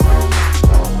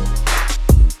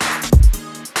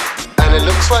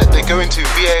going to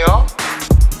VAR.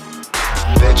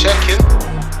 They're checking.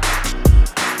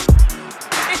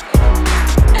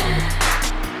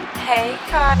 Hey,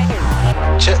 Kai.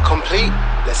 Check complete.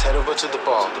 Let's head over to the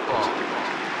bar.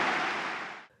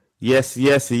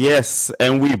 Yes.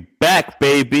 And we back,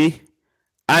 baby.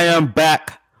 I am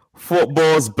back.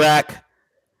 Football's back.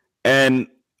 And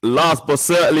last but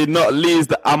certainly not least,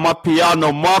 the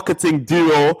Amapiano marketing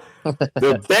duo,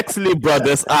 the Bexley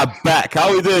brothers, are back. How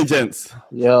are we doing, gents?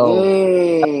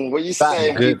 Yo. What you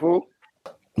saying, people?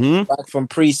 Back from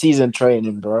pre-season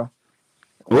training, bro.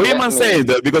 What am I saying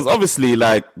though? Because obviously,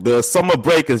 like, the summer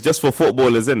break is just for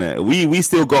footballers, isn't it? We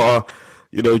still got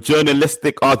our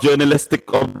journalistic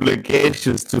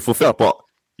obligations to fulfill. But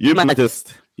you man,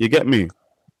 you get me?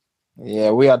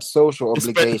 Yeah, we had social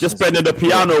obligations. Just spreading the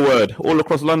piano word all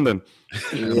across London.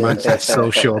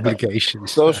 Social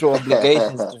obligations. Social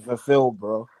obligations to fulfill,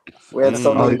 bro. We had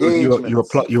some engagements.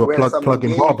 You were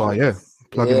plugging Barber, yeah.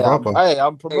 Plugging Barber.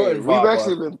 I'm promoting We've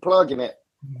actually been plugging it.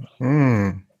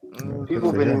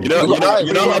 People been. You know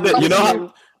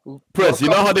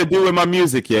how they do with my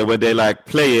music, yeah, where they like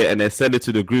play it and they send it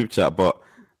to the group chat, but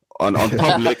on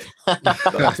public. That's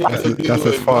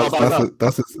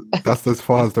as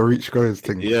far as the reach goes,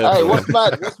 thing. Yeah. Hey, what's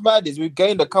mad is we've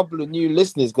gained a couple of new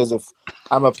listeners because of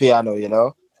Amapiano, you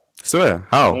know. Swear,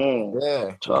 how?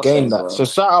 Yeah, gained that. So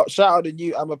shout out the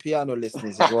new Amapiano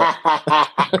listeners as well.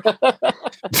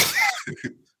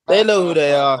 They know who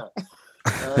they are.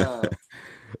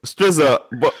 Strizza,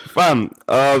 but fam,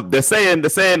 they're saying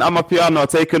Amapiano are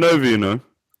taking over, you know,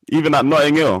 even at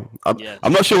Notting Hill.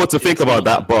 I'm not sure what to think about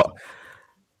that, but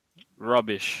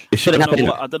rubbish. It shouldn't happen.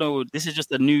 I don't know. This is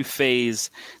just a new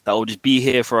phase that will just be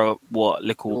here for a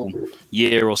little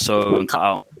year or so and cut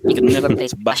out. You can never play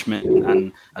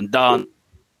Bashment and dance.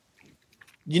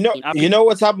 You know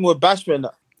what's happened with Bashment?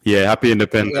 Yeah, Happy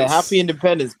Independence. Yeah, Happy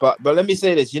Independence. But let me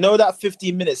say this. You know that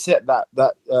 15-minute set that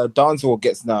dancehall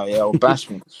gets now, yeah, or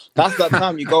Bashment. That's that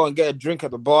time you go and get a drink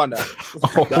at the bar now. when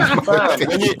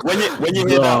you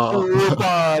hear that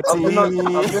party,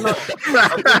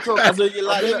 that's what you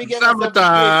like. Let me get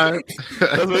summertime.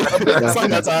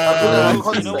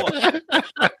 You know what?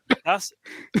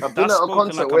 I've been at a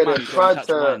concert where they tried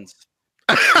to.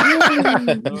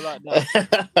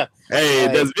 Hey,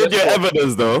 there's video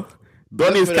evidence though.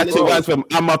 Donnie's catching guys from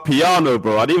Amapiano,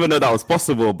 bro. I didn't even know that was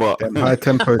possible, but high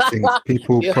tempo things,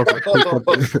 people slowing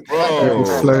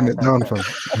it down, fam.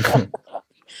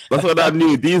 That's what I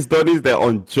knew. These Donnies, they're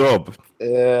on job.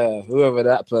 Yeah, whoever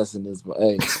that person is, but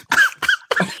hey.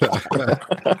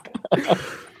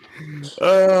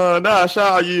 Shout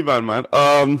out you, man.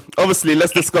 Obviously,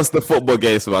 let's discuss the football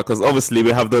games, man, because obviously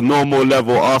we have the normal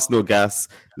level Arsenal gas.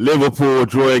 Liverpool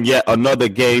drawing yet another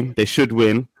game. They should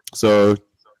win. So,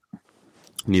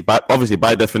 obviously,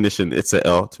 by definition, it's an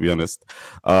L, to be honest.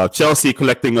 Chelsea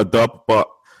collecting a dub, but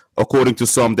according to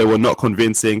some, they were not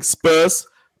convincing. Spurs,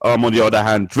 on the other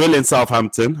hand, drilling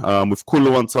Southampton with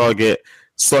Kulu on target,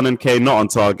 Son and Kane not on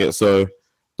target. So,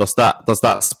 does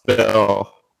that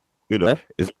spell? You know,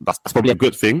 that's probably a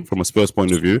good thing from a Spurs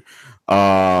point of view.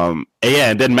 And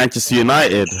then Manchester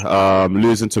United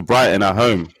losing to Brighton at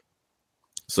home.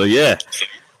 So yeah,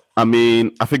 I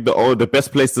mean, I think the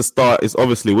best place to start is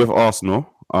obviously with Arsenal.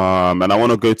 And I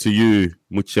want to go to you,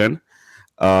 Muchen,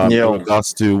 in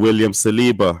regards to William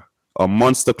Saliba, a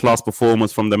monster class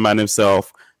performance from the man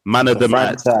himself, man of the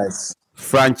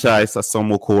franchise, as some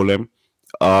will call him.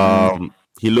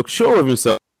 He looked sure of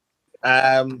himself.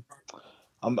 As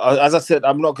I said,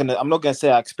 I'm not gonna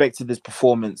say I expected this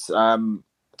performance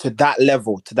to that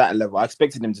level. I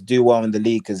expected him to do well in the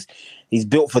league because he's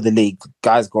built for the league.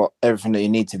 Guy's got everything that you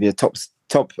need to be a top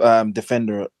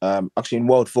defender. Actually, in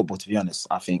world football, to be honest,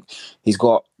 I think he's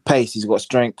got pace, he's got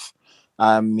strength,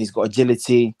 he's got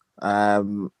agility,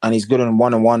 and he's good on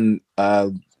one-on-one.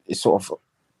 Sort of,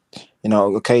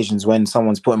 occasions when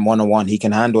someone's putting one-on-one, he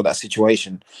can handle that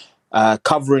situation.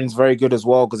 Covering's very good as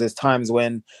well because there's times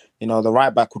when the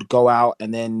right back would go out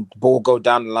and then the ball go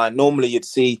down the line. Normally you'd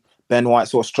see Ben White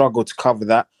sort of struggle to cover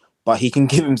that, but he can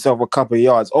give himself a couple of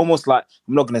yards. Almost like,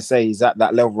 I'm not going to say he's at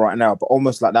that level right now, but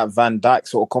almost like that Van Dijk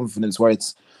sort of confidence where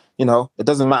it's, it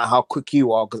doesn't matter how quick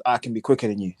you are because I can be quicker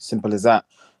than you. Simple as that.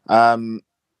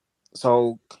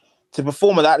 So to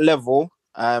perform at that level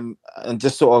and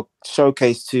just sort of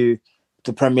showcase to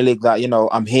the Premier League that,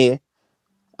 I'm here.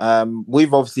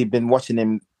 We've obviously been watching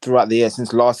him throughout the year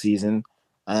since last season,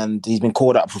 and he's been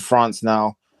called up for France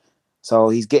now. So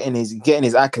he's getting his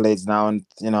accolades now, and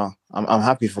I'm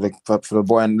happy for the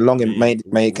boy, and long may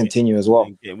it continue as well.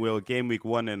 We're game week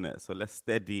 1 in it, so let's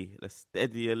steady a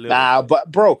little. Nah,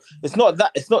 but bro, it's not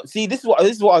that. It's not. See, this is what I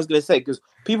was gonna say, because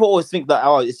people always think that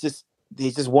it's just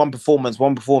one performance.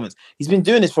 He's been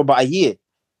doing this for about a year.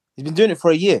 He's been doing it for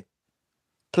a year,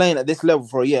 playing at this level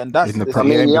for a year, and that's. Young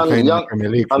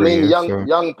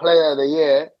player of the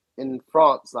year in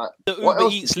France. Like, the what Uber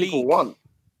else Eats do people league. want?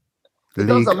 The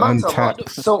league untapped.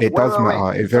 It does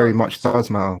matter. It very much does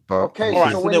matter. But okay,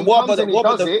 so when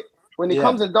he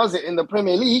comes and does it in the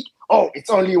Premier League, it's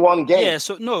only one game. Yeah,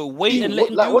 so no, wait and let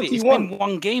him do it. It's been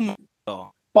one game.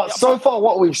 But so far,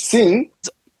 what we've seen,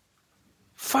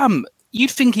 fam, you'd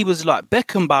think he was like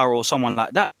Beckenbauer or someone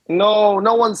like that. No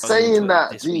one's saying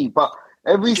that, G. But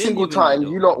every single time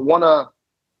you lot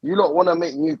wanna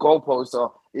make new goalposts,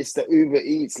 or it's the Uber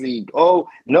Eats league. Oh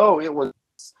no, it was.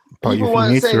 But you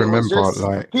need to remember, just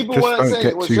don't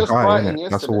get too high,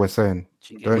 innit? That's all we're saying.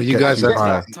 You guys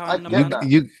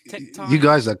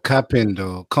are capping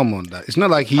though. Come on, that it's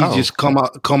not like he just come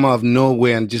out of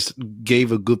nowhere and just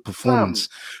gave a good performance.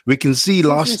 We can see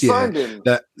last year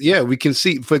that we can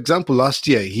see. For example, last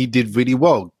year he did really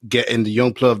well, getting the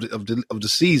young player of the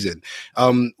season.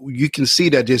 You can see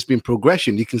that there's been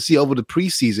progression. You can see over the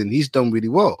preseason he's done really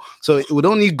well. So it would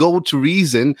only go to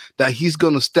reason that he's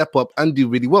going to step up and do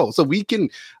really well. So we can,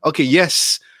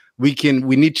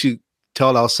 we need to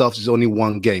tell ourselves it's only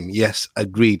one game. Yes,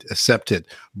 agreed, accepted.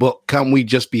 But can we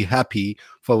just be happy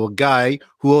for a guy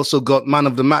who also got man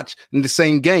of the match in the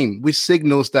same game, which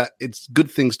signals that it's good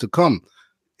things to come?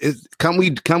 Can we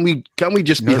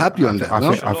just be happy on that?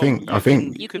 I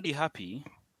think you could be happy,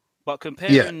 but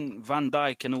comparing Van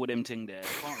Dijk and all them thing there,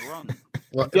 can't run.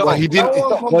 He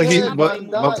didn't.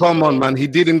 But come on, man, he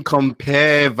didn't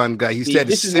compare Van Dijk. He said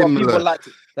it's similar.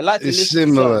 It's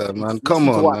similar, man. Come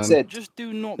on, man. Said. Just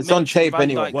do not. It's on tape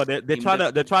anyway. Well, they're trying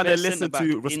to listen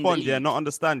to respond, not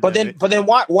understand. But then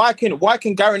why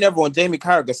can Gary Neville and Jamie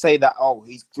Carragher say that? Oh,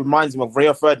 he reminds him of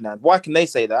Rio Ferdinand. Why can they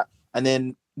say that? And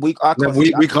then we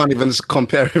can't even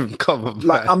compare him.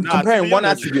 I'm comparing one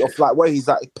attribute of like where he's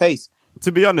at pace.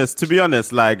 To be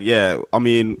honest, like I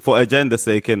mean, for agenda's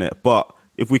sake, innit? But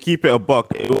if we keep it a buck,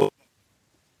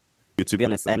 to be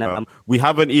honest, we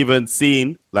haven't even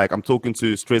seen, like, I'm talking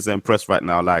to Strizza and Press right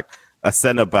now, like a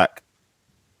centre back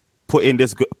put in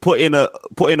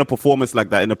a performance like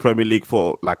that in the Premier League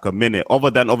for like a minute,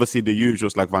 other than obviously the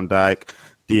usuals like Van Dijk,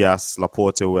 Diaz,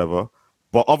 Laporte, whoever.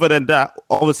 But other than that,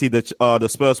 obviously the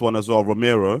Spurs one as well,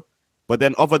 Romero. But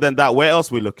then other than that, where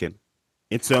else we looking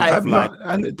in terms of like?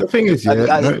 And the thing is,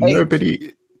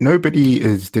 nobody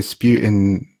is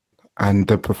disputing. And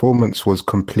the performance was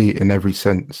complete in every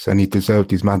sense, and he deserved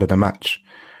his man of the match.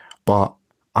 But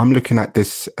I'm looking at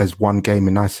this as one game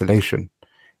in isolation.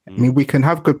 I mean, we can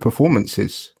have good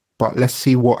performances, but let's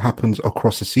see what happens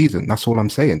across the season. That's all I'm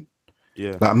saying.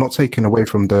 Yeah, like, I'm not taking away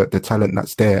from the talent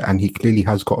that's there, and he clearly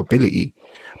has got ability.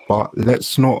 But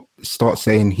let's not start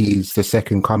saying he's the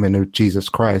second coming of Jesus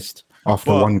Christ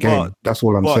after one game. That's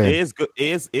all I'm saying.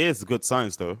 It is good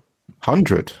signs though.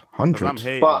 100.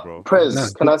 But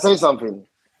Prez, can I say something?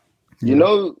 You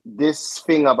know this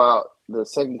thing about the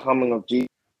second coming of Jesus,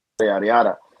 yada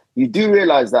yada. You do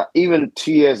realize that even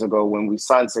 2 years ago when we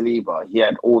signed Saliba, he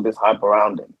had all this hype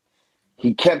around him.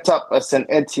 He kept up a St.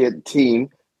 Etienne team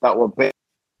that were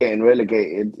getting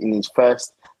relegated in his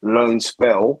first loan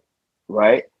spell,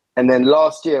 right? And then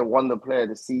last year won the Player of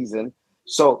the Season.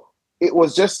 So it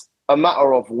was just a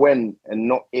matter of when and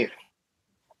not if.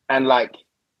 And like,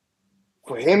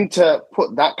 for him to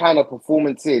put that kind of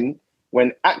performance in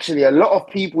when actually a lot of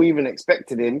people even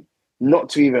expected him not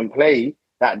to even play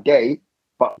that day,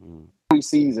 but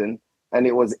pre-season, and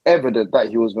it was evident that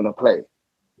he was going to play.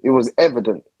 It was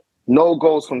evident. No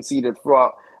goals conceded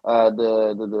throughout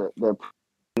the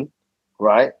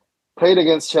right. Played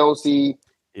against Chelsea.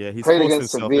 Yeah, he's played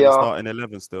against Sevilla. Starting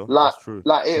 11 still. Like, that's true.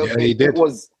 Like it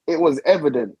was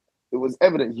evident. It was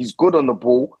evident. He's good on the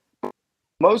ball.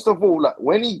 Most of all, like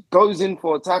when he goes in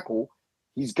for a tackle,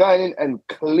 he's going in and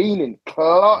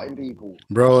clotting people.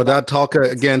 Bro, that talk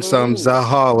against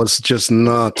Zaha was just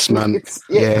nuts, man.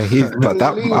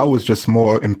 I was just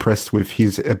more impressed with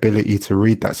his ability to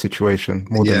read that situation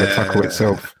more than the tackle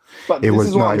itself. But it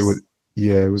was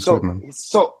good, man.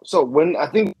 So when I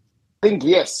think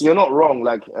yes, you're not wrong.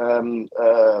 Like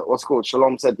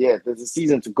Shalom said, there's a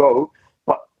season to go,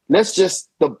 but let's just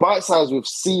the bite size we've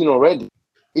seen already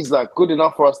is like good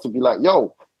enough for us to be like,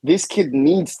 yo, this kid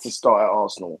needs to start at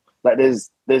Arsenal. Like there's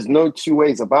no two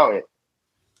ways about it.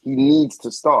 He needs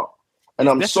to start. And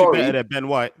I'm sorry, better than Ben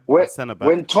White,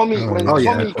 when Tommy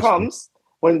comes,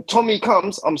 when Tommy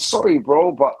comes, I'm sorry,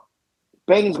 bro, but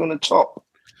Ben's gonna chop.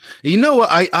 You know what?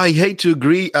 I hate to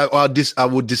agree. I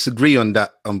would disagree on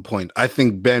that point. I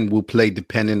think Ben will play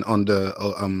depending on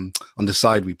the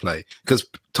side we play, because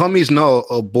Tommy's not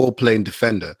a ball playing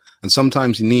defender, and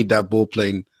sometimes you need that ball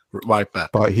playing right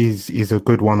back. But he's a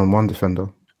good one-on-one defender.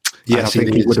 Yes, and I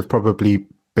think he would have probably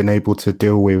been able to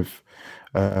deal with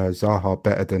Zaha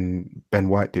better than Ben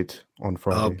White did on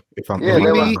Friday. They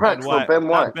were cracks for Ben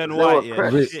White.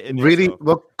 Really?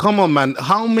 Well, come on, man.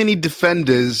 How many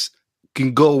defenders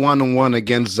can go one-on-one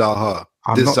against Zaha?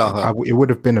 It would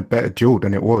have been a better duel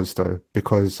than it was, though,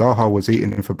 because Zaha was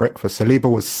eating him for breakfast.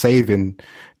 Saliba was saving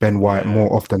Ben White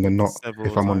more often than not,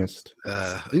 if I'm honest.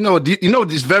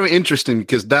 It's very interesting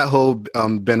because that whole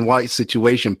Ben White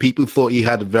situation, people thought he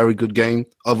had a very good game.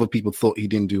 Other people thought he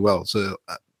didn't do well. So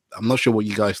I'm not sure what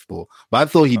you guys thought, but I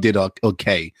thought he did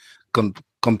okay.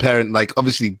 Comparing, like,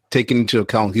 obviously taking into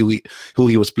account who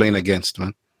he was playing against,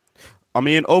 man. I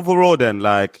mean, overall, then,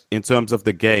 like, in terms of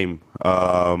the game,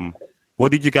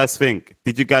 what did you guys think?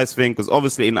 Because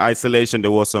obviously in isolation,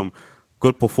 there were some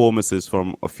good performances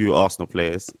from a few Arsenal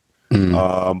players.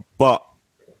 But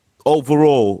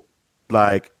overall,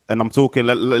 like, and I'm talking,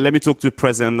 let me talk to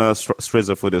President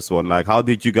Strizza for this one. Like, how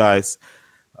did you guys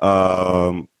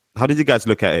look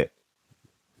at it?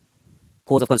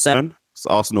 Cause of concern? Is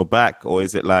Arsenal back, or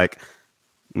is it like,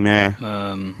 meh?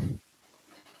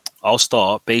 I'll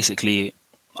start. Basically,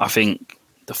 I think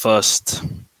the first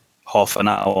half an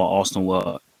hour, Arsenal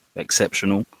were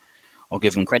exceptional. I'll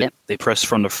give them credit. They pressed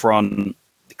from the front,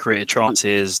 they created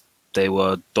chances, they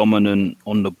were dominant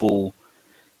on the ball.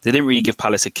 They didn't really give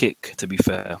Palace a kick, to be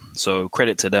fair. So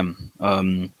credit to them.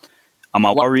 Am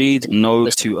I worried? No,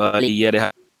 it's too early. Yeah, they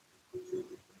have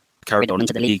carried on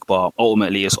into the league, but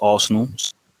ultimately it's Arsenal.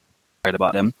 So I'm worried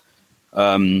about them.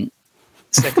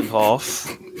 Second half,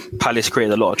 Palace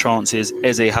created a lot of chances.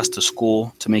 Eze has to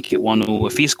score to make it 1-0.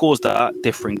 If he scores that,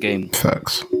 different game.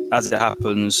 Facts. As it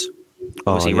happens,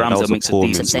 obviously Ramsdale makes a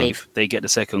decent save. They get the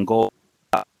second goal.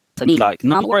 For me, like,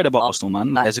 not worried about Arsenal,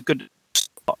 man. There's a good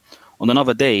start. On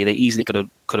another day, they easily could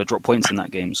have dropped points in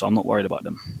that game, so I'm not worried about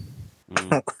them.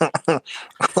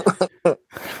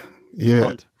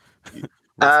 Yeah.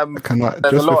 Can I,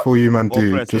 just before you man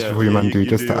do,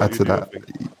 just to add to that.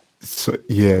 So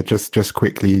yeah, just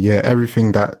quickly,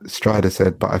 everything that Strider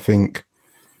said, but I think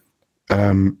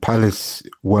Palace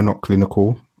were not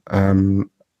clinical, and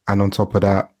on top of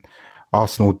that,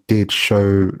 Arsenal did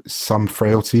show some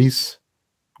frailties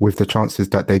with the chances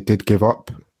that they did give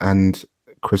up, and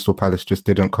Crystal Palace just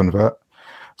didn't convert.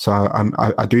 So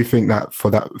I do think that for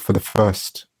the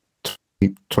first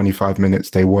 25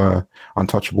 minutes they were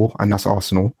untouchable, and that's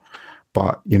Arsenal.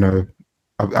 But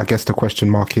I guess the question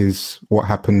mark is what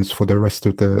happens for the rest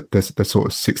of the sort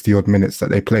of 60 odd minutes that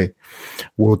they play.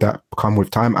 Will that come with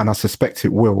time? And I suspect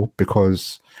it will,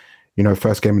 because,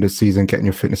 first game of the season, getting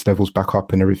your fitness levels back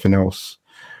up and everything else.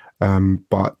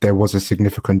 But there was a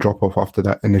significant drop off after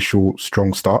that initial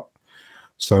strong start.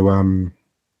 So,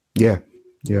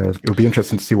 it'll be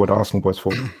interesting to see what the Arsenal boys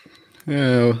thought.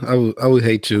 Yeah,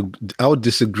 I would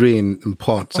disagree in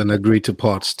parts and agree to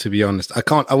parts, to be honest.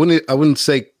 I wouldn't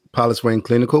say Palace weren't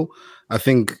clinical. I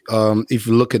think if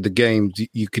you look at the game,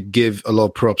 you could give a lot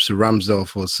of props to Ramsdale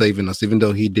for saving us, even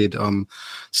though he did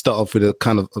start off with a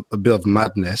kind of a bit of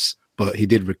madness, but he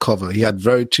did recover. He had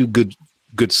two good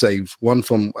saves. One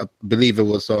from, I believe it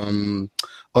was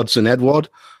Hudson Edward,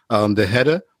 the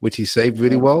header, which he saved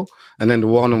really well, and then the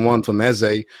one-on-one from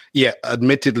Eze. Yeah,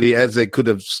 admittedly, Eze could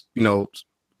have,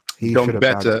 he done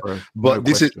better,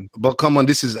 but come on,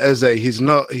 this is Eze.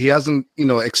 He hasn't,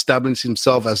 established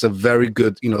himself as a very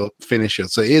good, finisher.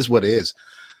 So it is what it is.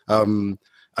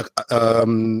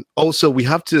 Also, we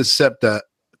have to accept that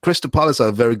Crystal Palace are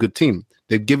a very good team.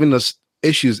 They've given us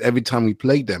issues every time we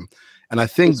played them, and I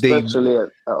think especially at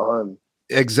home.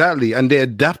 Exactly, and they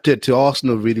adapted to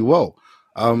Arsenal really well.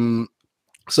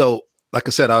 So, like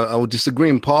I said, I would disagree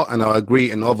in part, and I agree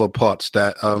in other parts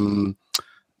that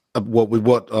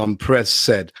what Press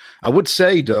said. I would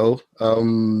say though,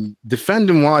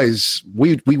 defending wise,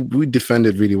 we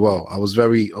defended really well. I was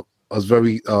very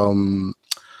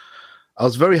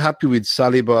happy with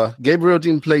Saliba. Gabriel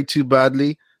didn't play too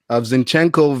badly.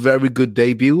 Zinchenko, very good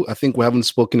debut. I think we haven't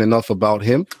spoken enough about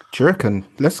him. Do you reckon?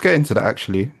 Let's get into that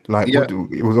actually.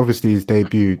 It was obviously his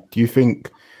debut. Do you think,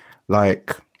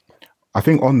 I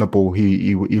think on the ball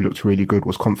he looked really good,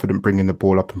 was confident bringing the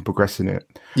ball up and progressing it.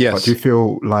 Yes. But do you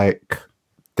feel like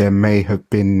there may have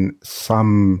been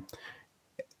some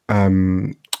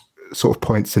sort of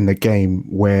points in the game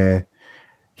where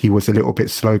he was a little bit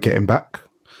slow getting back?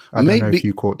 I don't know if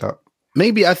you caught that.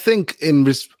 maybe I think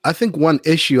one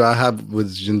issue I have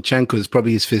with Zinchenko is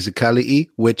probably his physicality,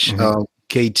 which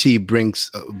KT brings,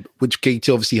 which KT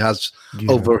obviously has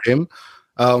over him.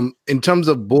 In terms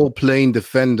of ball playing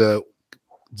defender,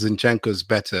 Zinchenko is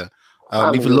better.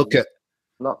 If you look at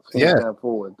going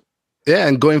forward. Yeah,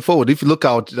 and going forward, if you look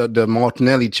out the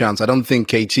Martinelli chance, I don't think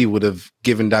KT would have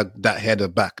given that header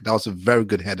back. That was a very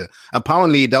good header.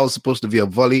 Apparently, that was supposed to be a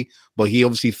volley, but he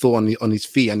obviously thought on his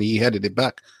feet and he headed it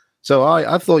back. So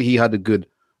I thought he had a good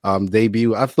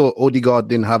debut. I thought Odegaard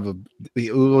didn't have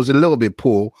it was a little bit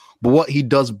poor, but what he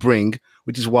does bring,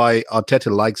 which is why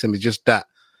Arteta likes him, is just that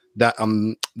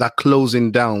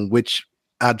closing down, which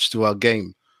adds to our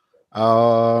game.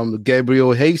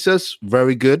 Gabriel Jesus,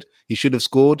 very good. He should have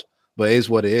scored, but it is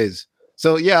what it is.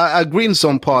 So yeah, I agree in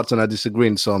some parts and I disagree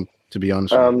in some, to be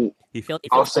honest.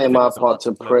 I'll say my part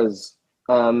to Prez.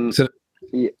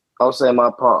 I'll say my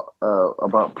part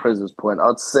about Prez's point.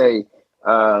 I'd say,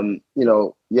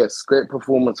 yes, great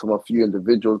performance from a few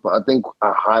individuals, but I think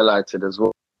I highlighted as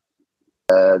well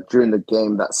during the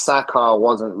game that Saka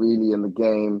wasn't really in the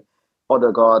game.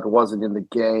 Odegaard wasn't in the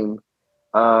game.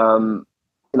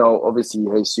 Obviously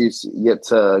Jesus yet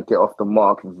to get off the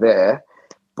mark there,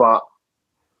 but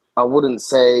I wouldn't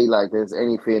say like there's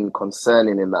anything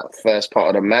concerning in that first part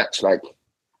of the match. Like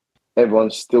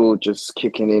everyone's still just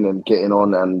kicking in and getting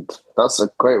on, and that's a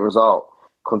great result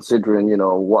considering,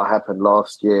 what happened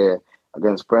last year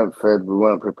against Brentford. We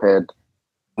weren't prepared.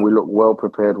 We looked well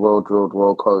prepared, well drilled,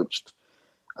 well coached.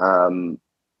 And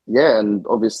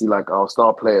obviously like our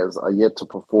star players are yet to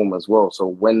perform as well. So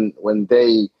when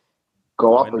they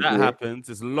go up when that happens,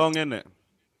 it's long, isn't it?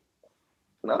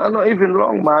 No, not even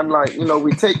long, man. Like,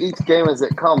 we take each game as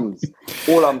it comes.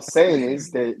 All I'm saying is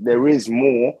there is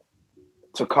more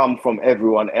to come from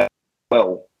everyone else.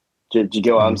 Well, do you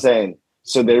get what I'm saying?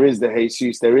 So there is the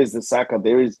Jesus, there is the Saka,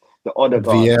 there is the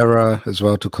Odegaard. Vieira as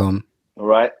well to come. All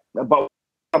right. But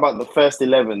about the first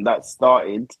 11 that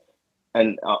started,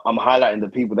 and I'm highlighting the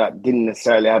people that didn't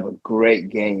necessarily have a great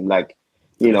game. Like,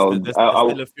 there's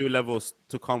still a few levels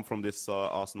to come from this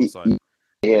Arsenal side.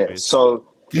 Yeah. So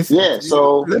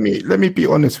let me be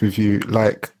honest with you.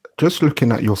 Like, just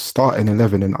looking at your starting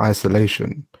 11 in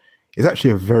isolation is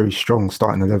actually a very strong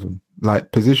starting 11.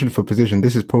 Like, position for position,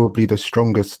 this is probably the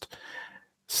strongest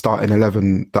starting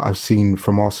 11 that I've seen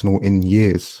from Arsenal in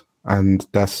years, and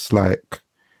that's like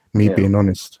me being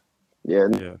honest. Yeah,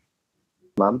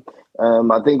 man.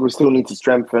 I think we still need to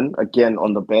strengthen again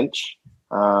on the bench.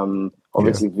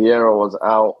 Obviously, Vieira was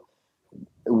out.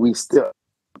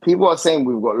 People are saying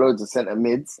we've got loads of centre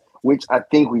mids, which I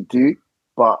think we do,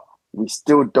 but we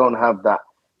still don't have that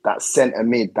centre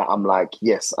mid that I'm like,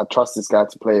 yes, I trust this guy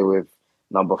to play with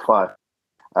number 5.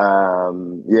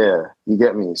 You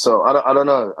get me. So I don't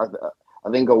know. I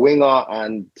think a winger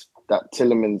and that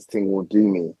Tielemans thing will do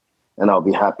me, and I'll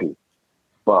be happy.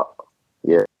 But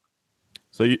yeah.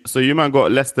 So you man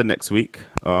got Leicester next week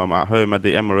at home at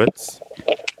the Emirates.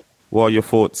 What are your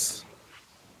thoughts?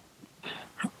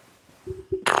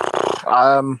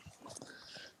 I've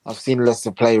seen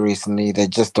Leicester play recently. They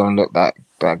just don't look that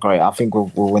great. I think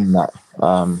we'll win that.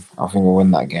 I think we'll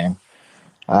win that game.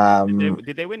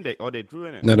 Did they win? Or they drew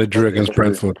in it? No, they drew against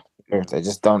Brentford. They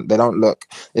just don't. They don't look.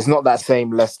 It's not that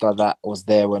same Leicester that was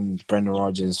there when Brendan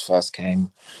Rodgers first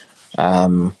came.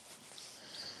 They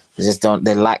just don't.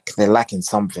 They're lacking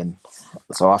something.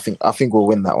 So I think we'll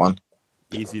win that one.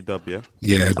 Easy dub, yeah.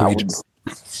 Yeah, agreed.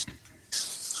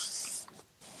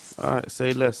 All right,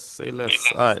 say less. All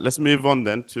right, let's move on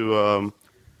then to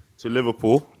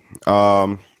Liverpool.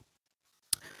 Because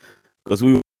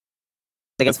we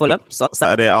against Fulham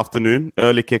Saturday afternoon,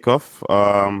 early kickoff.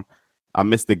 I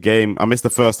missed the game. I missed the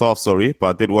first half, sorry, but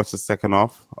I did watch the second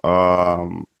half.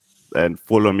 And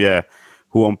Fulham,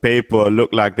 who on paper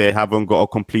look like they haven't got a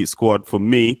complete squad. For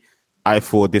me, I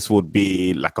thought this would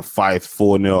be like a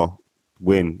 5-4-0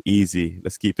 win, easy.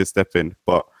 Let's keep it stepping.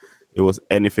 But it was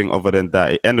anything other than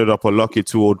that. It ended up a lucky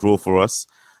 2-2 draw for us,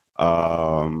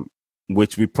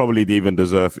 which we probably didn't even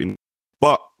deserve.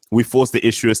 But we forced the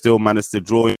issue and still managed to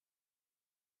draw.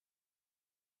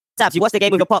 Tabs, you watched the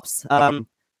game with your pops.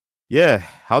 Yeah.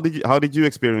 How did you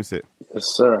experience it? Yes,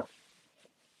 sir.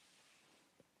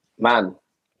 Man,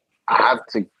 I have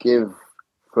to give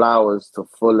flowers to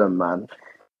Fulham, man.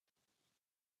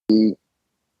 He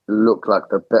looked like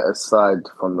the better side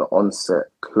from the onset,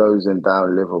 closing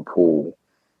down Liverpool.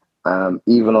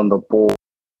 Even on the ball,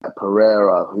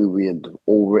 Pereira, who we had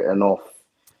all written off,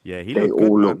 they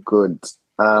all look good.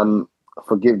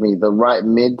 Forgive me, the right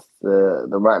mid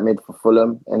for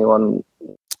Fulham. Anyone?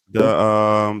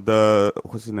 The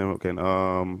what's his name again?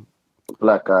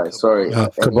 black guy. Sorry.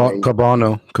 Anyway,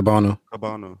 Cabano.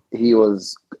 he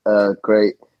was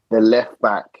great. The left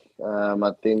back,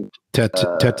 I think.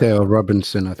 Tete or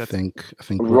Robinson, I think.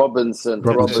 Robinson.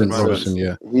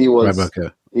 Yeah. He was. Right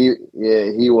back,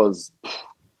 yeah. He was.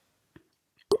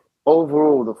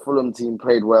 Overall, the Fulham team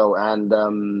played well, and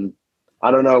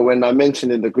I don't know, when I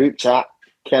mentioned in the group chat,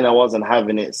 Kenna wasn't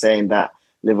having it, saying that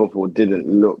Liverpool didn't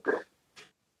look.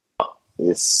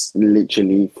 It's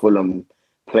literally Fulham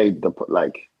played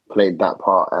that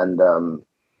part, and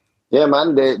yeah,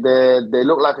 man, they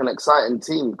look like an exciting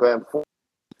team going forward.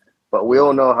 But we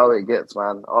all know how it gets,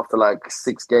 man. After like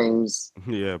 6 games,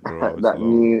 yeah, bro, that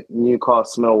new car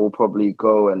smell will probably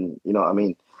go, and you know what I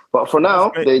mean. But for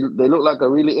now, they look like a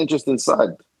really interesting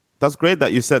side. That's great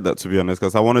that you said that, to be honest,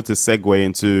 because I wanted to segue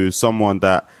into someone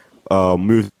that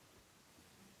moved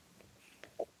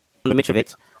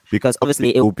Mitrovic, because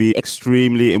obviously it will be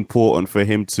extremely important for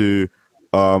him to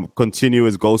continue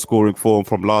his goal scoring form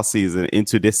from last season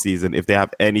into this season if they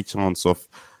have any chance of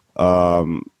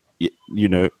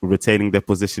retaining their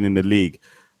position in the league.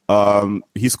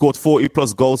 He scored 40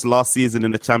 plus goals last season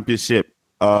in the Championship.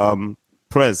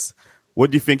 Prez, what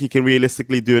do you think he can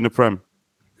realistically do in the Prem?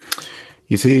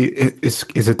 You see, it's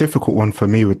a difficult one for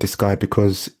me with this guy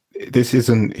because this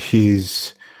isn't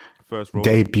his first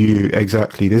debut.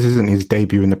 Exactly, this isn't his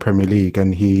debut in the Premier League,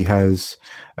 and he has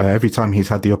every time he's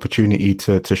had the opportunity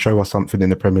to show us something in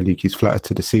the Premier League, he's flattered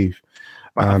to deceive.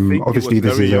 Obviously,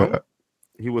 this is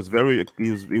he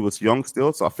was young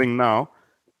still, so I think now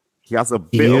he has a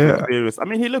bit of experience. I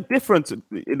mean, he looked different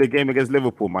in the game against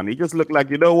Liverpool, man. He just looked like,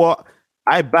 you know what?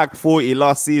 I backed 40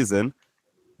 last season.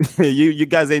 you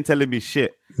guys ain't telling me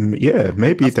shit. Yeah,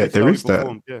 maybe that there is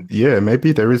that. Yeah,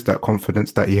 maybe there is that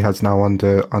confidence that he has now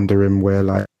under him, where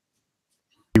like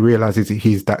he realizes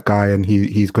he's that guy and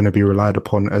he's going to be relied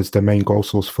upon as the main goal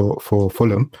source for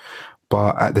Fulham.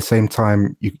 But at the same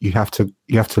time, you have to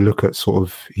look at sort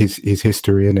of his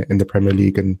history in the Premier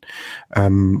League and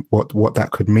what that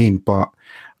could mean. But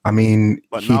I mean,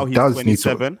 but now he's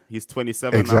 27. He's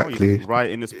 27 exactly. Now. He's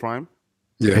right in his prime.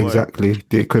 Yeah, exactly.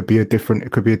 It could be a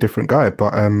different guy,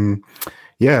 but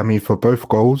yeah, I mean, for both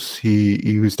goals,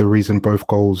 he was the reason both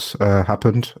goals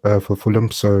happened for Fulham.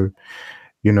 So,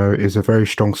 you know, it's a very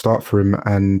strong start for him.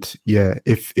 And yeah,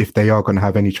 if they are going to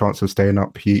have any chance of staying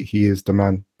up, he is the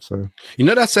man. So, you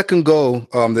know, that second goal,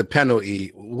 the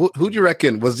penalty. Who do you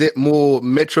reckon, was it more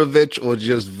Mitrovic or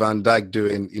just Van Dijk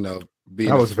doing? You know,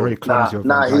 that was very clumsy.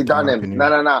 He done him.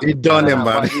 No. He done him,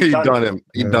 man. He done him.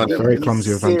 Very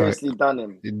clumsy of Van Dijk. Seriously done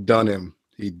him.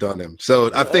 He done him. So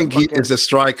I think he is a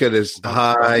striker that's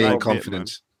high in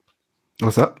confidence.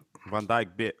 What's that? Van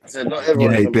Dijk bit. So not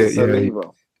everyone can be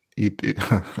Saliba. He did.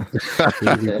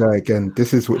 Here we go again.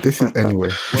 This is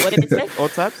anyway. What did it say?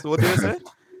 What types? What did it say?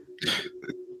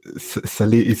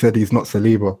 He said he's not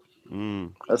Saliba.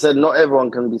 I said not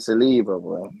everyone can be Saliba,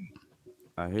 bro.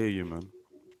 I hear you, man.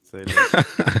 Say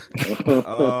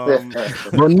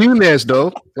But Nunez,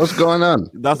 though, what's going on?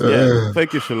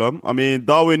 Thank you, Shalom. I mean,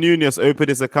 Darwin Nunez opened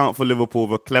his account for Liverpool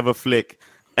with a clever flick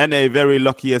and a very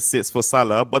lucky assist for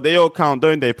Salah, but they all count,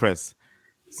 don't they, Press?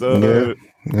 So,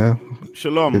 yeah.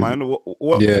 Shalom, man.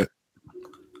 What? Yeah.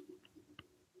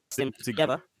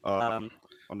 Together. On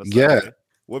the Saturday.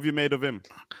 What have you made of him?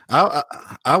 I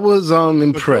was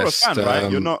impressed. You're a fan,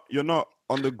 right? You're not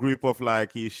on the group of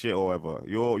like he's shit or whatever.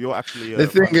 You're actually the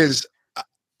thing is,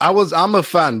 I'm a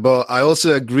fan, but I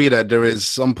also agree that there is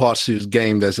some parts to his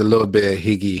game that's a little bit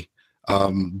higgy.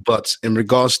 But in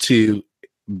regards to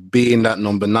being that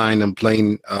number 9 and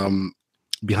playing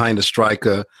behind the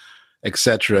striker,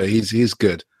 etc., he's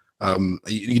good.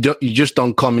 You just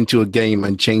don't come into a game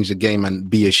and change the game and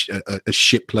be a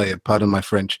shit player. Pardon my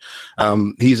French.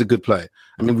 He's a good player.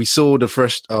 I mean, we saw the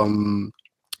first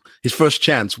his first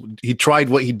chance. He tried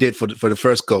what he did for the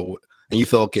first goal, and you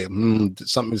thought, okay,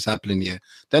 something's happening here.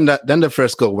 Then the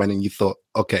first goal went, and you thought,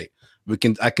 okay,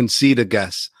 I can see the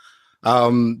gas.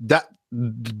 That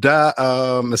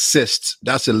assist,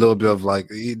 that's a little bit of like,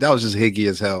 that was just higgy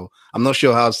as hell. I'm not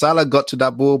sure how Salah got to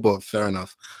that ball, but fair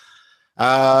enough.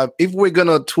 If we're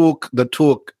gonna talk,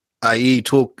 i.e.,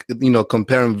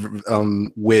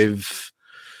 comparing with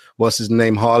what's his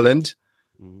name, Haaland,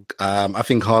 I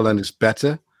think Haaland is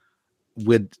better.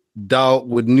 Would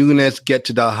Nunez get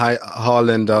to that high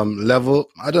Haaland level?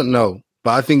 I don't know,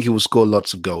 but I think he will score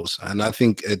lots of goals, and I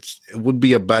think it would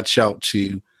be a bad shout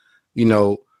to,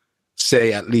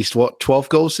 say at least 12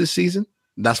 goals this season.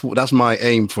 That's my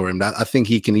aim for him. That I think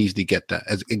he can easily get that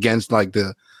against like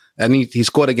and he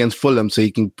scored against Fulham, so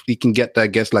he can get that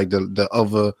against like the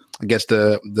other, I guess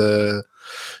the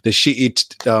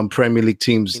shitty Premier League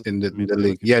teams in the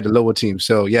league. Yeah, the lower teams.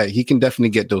 So yeah, he can definitely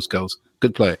get those goals.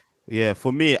 Good play. Yeah,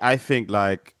 for me, I think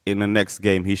like in the next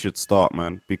game he should start,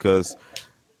 man, because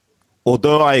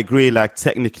although I agree, like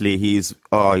technically he's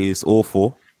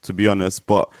awful, to be honest,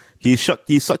 but he's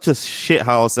such a shit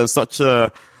house and such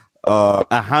a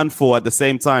handful at the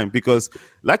same time. Because,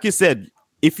 like you said,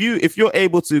 if you're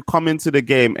able to come into the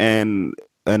game and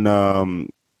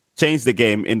change the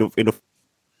game in the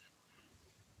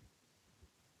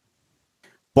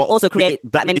but also create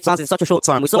that many chances in such a short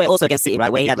time. We saw it also against City,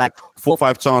 right, where he had like 4 or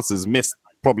 5 chances, missed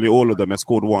probably all of them and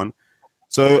scored one.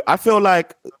 So I feel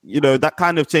like, that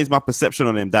kind of changed my perception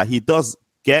on him, that he does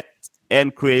get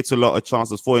and creates a lot of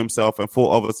chances for himself and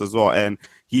for others as well. And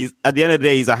he's, at the end of the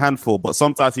day, he's a handful, but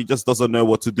sometimes he just doesn't know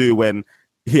what to do when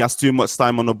he has too much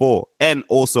time on the ball and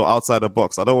also outside the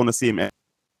box. I don't want to see him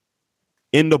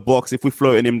in the box if we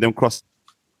floating him them cross.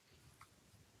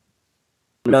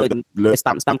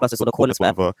 Spam crosses or the corners,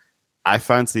 whatever. I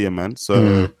fancy him, man.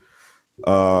 So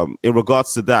in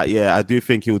regards to that, yeah, I do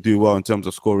think he'll do well in terms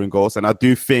of scoring goals. And I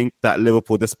do think that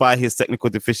Liverpool, despite his technical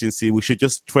deficiency, we should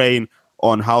just train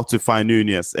on how to find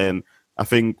Nunez. And I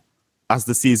think as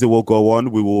the season will go on,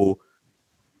 we will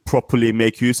properly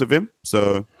make use of him.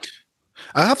 So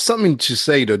I have something to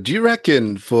say though. Do you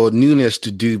reckon for Nunez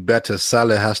to do better,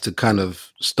 Salah has to kind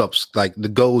of stop, like the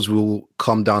goals will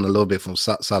come down a little bit from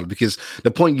Salah? Because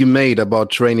the point you made about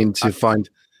training to find.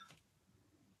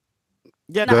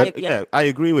 Yeah, I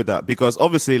agree with that, because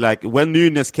obviously, like when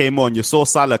Nunez came on, you saw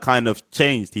Salah kind of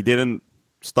changed. He didn't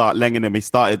start lenging him. He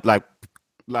started like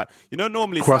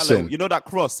normally crossing. Salah, that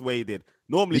cross where he did.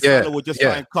 Normally Salah would just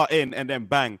try and cut in and then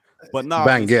bang. But now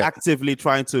he's actively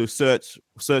trying to search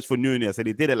for Nunez, and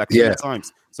he did it like 3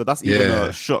 times. So that's even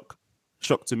a shock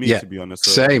to me, to be honest.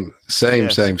 So, same.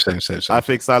 I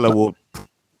think Salah will,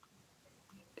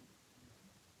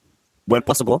 when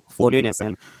possible, for Nunez,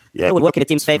 and it would work in the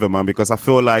team's favor, man. Because I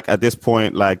feel like at this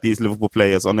point, like these Liverpool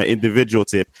players on an individual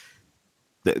tip,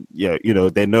 they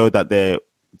know that they're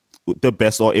the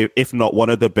best, or if not one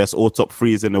of the best, or top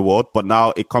threes in the world. But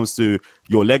now it comes to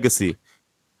your legacy.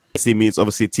 It means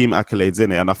obviously team accolades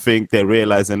in it, and I think they're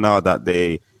realizing now that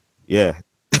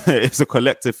it's a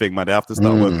collective thing, man. They have to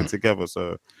start working together.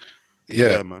 So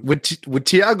man. With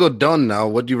Thiago done now,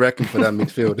 what do you reckon for that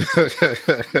midfield?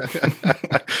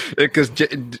 Because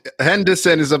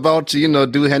Henderson is about to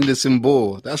do Henderson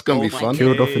ball. That's gonna be fun.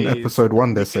 Killed off in episode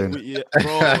 1, they're saying.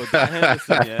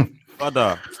 Henderson,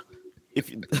 brother.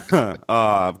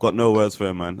 I've got no words for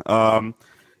him, man.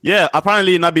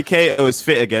 Apparently Naby Keita is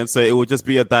fit again, so it will just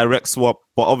be a direct swap.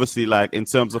 But obviously, like in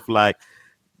terms of like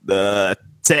the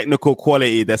technical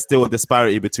quality, there's still a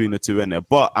disparity between the two in there.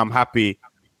 But I'm happy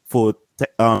for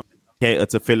Keita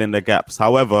to fill in the gaps.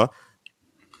 However,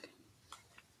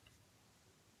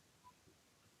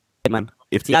 man,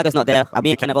 if Thiago's not there, I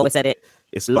mean, I've always said it.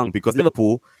 It's long, because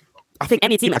Liverpool, I think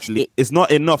any team actually, it's not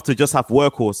enough to just have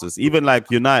workhorses. Even like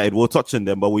United, we'll touch on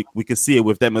them, but we can see it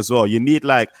with them as well. You need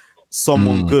like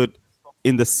someone good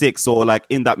in the 6 or like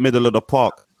in that middle of the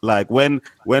park. Like when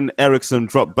Eriksen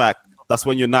dropped back, that's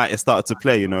when United started to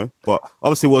play, But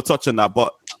obviously we'll touch on that.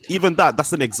 But even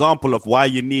that's an example of why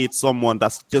you need someone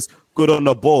that's just good on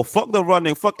the ball. Fuck the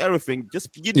running, fuck everything.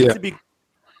 Just you need to be.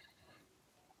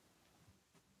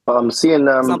 I'm seeing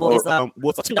we're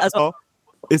touching that as well.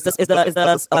 Is the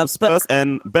Spurs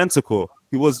and Bentancur.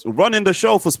 He was running the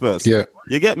show for Spurs. Yeah,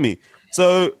 you get me.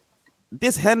 So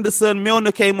this Henderson,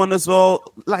 Milner came on as well.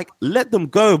 Like, let them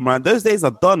go, man. Those days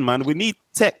are done, man. We need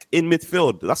tech in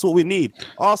midfield. That's what we need.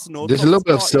 Arsenal. There's a little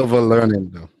bit of silver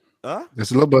lining, though.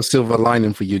 There's a little bit of silver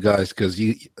lining for you guys, because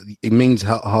it means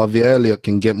Harvey Elliott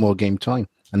can get more game time,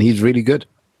 and he's really good.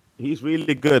 He's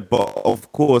really good, but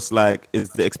of course, like, is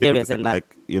the experience, like,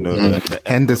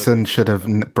 Henderson should have,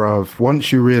 bruv.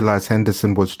 Once you realize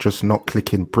Henderson was just not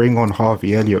clicking, bring on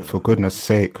Harvey Elliott, for goodness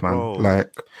sake, man. Bro.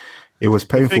 Like, it was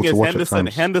painful to watch.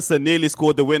 Henderson nearly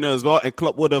scored the winner as well, and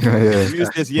Klopp would have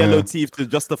used his yellow teeth to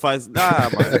justify. Nah,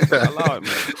 man, allow it,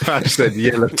 man. I said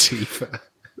yellow teeth.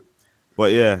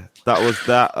 But yeah, that was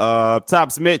that.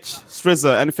 Tabs, Mitch,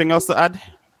 Strizza, anything else to add?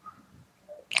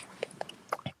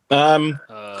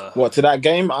 What to that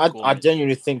game? I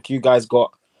genuinely think you guys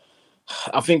got.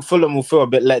 I think Fulham will feel a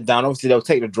bit let down. Obviously, they'll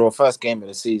take the draw, first game of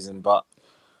the season, but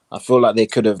I feel like they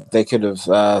could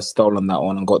have stolen that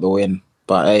one and got the win.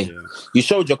 But hey, you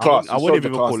showed your class. I wouldn't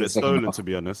even call it stolen, to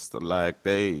be honest. Like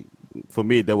for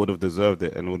me, they would have deserved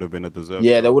it and would have been a deserved.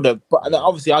 Yeah, they would have. But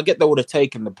obviously, I get they would have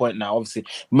taken the point now. Obviously,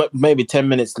 maybe 10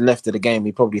 minutes left of the game,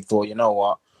 he probably thought, you know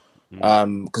what?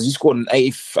 Because you scored an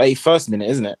 81st minute,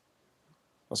 isn't it?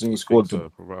 That's when he scored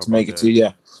so, to make it 2.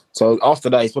 Yeah. So after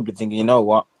that, he's probably thinking, you know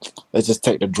what? Let's just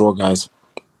take the draw, guys.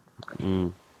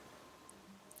 All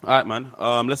right, man.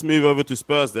 Let's move over to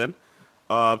Spurs then.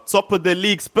 Top of the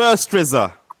league, Spurs,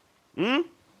 Strizza.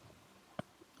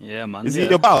 Yeah, man. Is he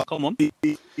about? Come on.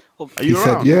 Are you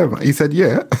around? He said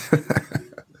yeah.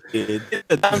 Did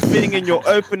the damn thing in your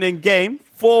opening game,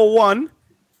 4-1.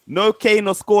 No Kane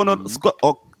or score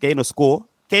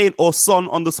Kane or Son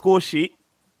on the score sheet.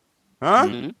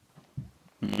 Huh?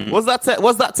 What's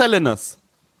that telling us?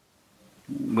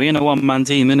 We in a one-man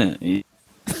team, innit?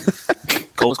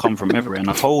 Goals come from everywhere. And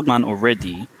I told man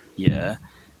already,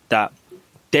 that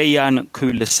Dejan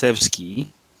Kulusevski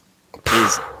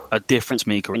is a difference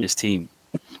maker in this team.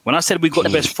 When I said we got the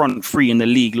best front three in the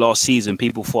league last season,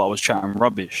 people thought I was chatting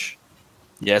rubbish.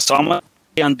 Yeah, so I'm going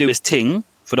to do his thing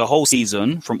for the whole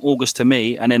season from August to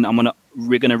May, and then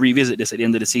we're going to revisit this at the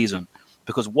end of the season.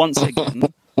 Because once again,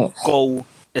 goal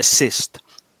assist,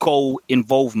 goal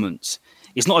involvements.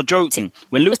 It's not a joke thing.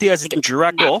 When Luis Diaz is getting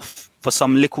dragged off for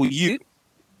some little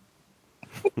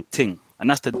thing, and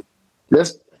that's the...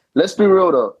 Let's be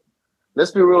real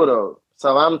though.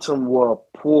 Southampton were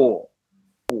poor.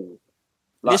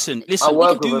 Listen. I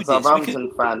work with a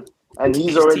Southampton fan, and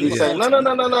he's already saying, no.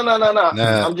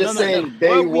 I'm just saying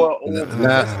they were all.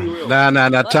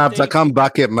 Nah. Tabs, I can't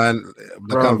back it, man.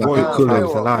 Allow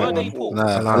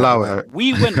it.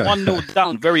 We went 1-0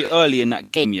 down very early in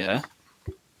that game,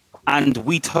 and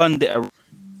we turned it around.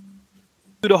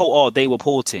 The whole they were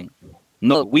porting.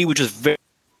 No, we were just we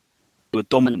were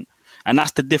dominant, and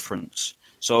that's the difference.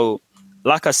 So,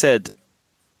 like I said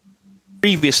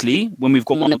previously, when we've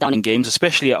got 1-0 down in games,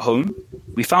 especially at home,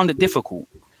 we found it difficult.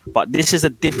 But this is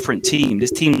a different team. This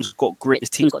team's got grit. This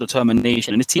team's got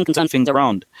determination, and this team can turn things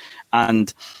around.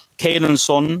 And Kane and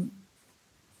Son,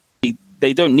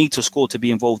 they don't need to score to be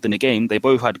involved in the game. They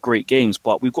both had great games,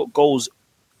 but we've got goals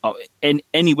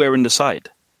anywhere in the side.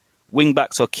 Wing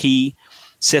backs are key.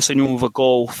 Sessegnon with a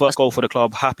goal, first goal for the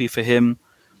club. Happy for him.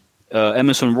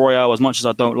 Emerson Royale, as much as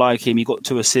I don't like him, he got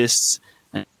 2 assists.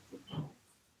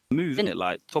 Move in it,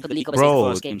 like top of the league,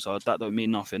 obviously first game, so that don't mean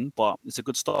nothing, but it's a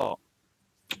good start.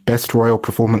 Best Royal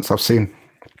performance I've seen.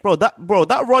 That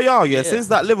Royale, since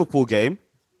that Liverpool game,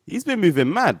 he's been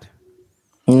moving mad.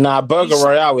 Nah, Burger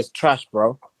Royale is trash,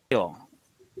 bro.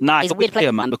 Nah, he's a weird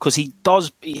player, man, because he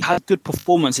has good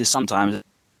performances sometimes,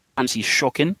 and he's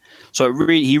shocking. So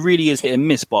he really is hit and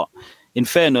miss. But in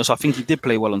fairness, I think he did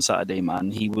play well on Saturday,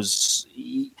 man.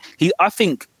 I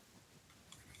think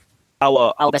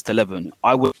our best 11.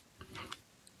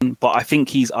 But I think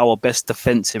he's our best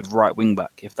defensive right wing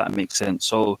back, if that makes sense.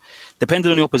 So,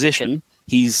 depending on your position,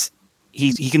 he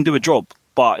can do a job.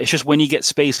 But it's just when he gets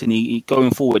space and he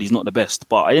going forward, he's not the best.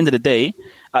 But at the end of the day,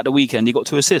 at the weekend, he got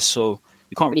 2 assists, so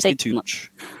you can't really say too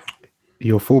much.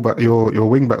 Your fullback, your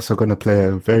wing backs are going to play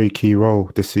a very key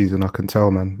role this season. I can tell,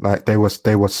 man. Like they were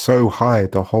so high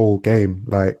the whole game.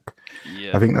 Like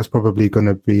I think that's probably going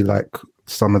to be like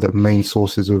some of the main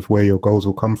sources of where your goals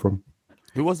will come from.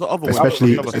 Who was the other one?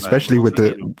 Especially with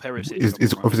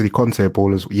is obviously Conte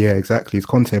ball as exactly. It's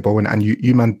Conte ball and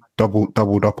you man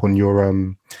doubled up on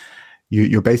your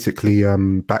you're basically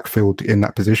backfilled in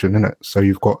that position, isn't it? So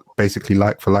you've got basically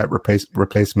like for like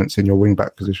replacements in your wing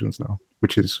back positions now,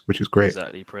 which is great.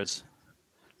 Exactly, Prez.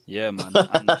 Yeah, man.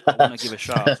 And I want to give a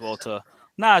shout out as well to.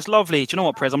 Nah, it's lovely. Do you know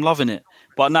what, Prez? I'm loving it.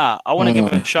 But I want to give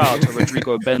a shout out to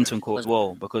Rodrigo Bentancur as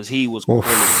well, because he was brilliant.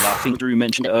 Like, I think Drew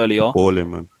mentioned it earlier.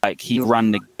 Balling, man. Like he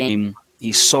ran the game.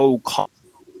 He's so calm.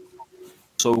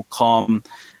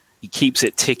 He keeps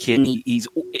it ticking.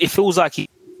 It feels like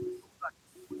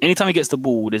anytime he gets the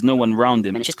ball, there's no one around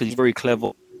him. And it's just because he's very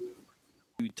clever.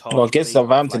 Well, against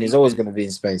Southampton, he's always going to be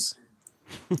in space.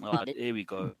 Here we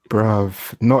go.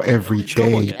 Bruv, not every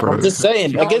day, bro. I'm just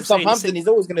saying, against Southampton, he's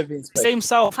always going to be in space. Same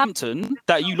Southampton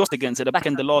that you lost against at the back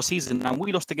end of last season, and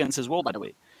we lost against as well, by the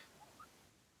way.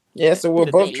 Yeah, so we're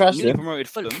both trashing. Promoted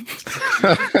Fulham.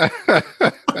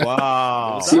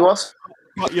 Wow. See what?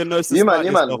 You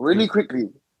man.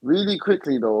 Really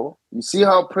quickly though, you see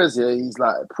how Prez here, he's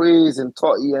like praising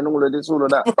Totti and all of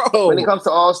that. Bro. When it comes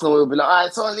to Arsenal, he'll be like,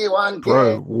 it's only one game.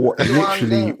 Bro, what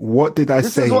did I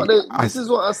say? This is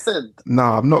what I said. No,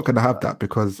 I'm not going to have that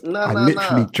because I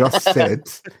literally just said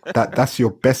that's your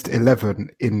best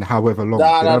 11 in however long. Did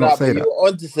I not say that? You're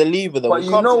on to Saliba though. But you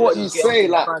know what you say,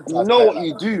 like, you know what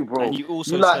you do, bro. And you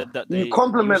also said that you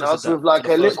compliment us with like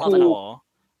a little...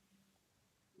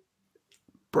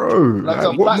 Bro,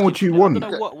 like what more do you want?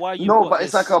 But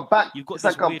it's like a back. It's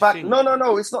like a back. Thing.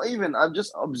 No, it's not even. I'm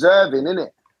just observing, innit?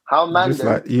 How man.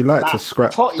 You like to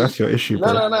scrap. Totti. That's your issue,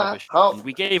 bro. No.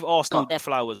 We gave Arsenal their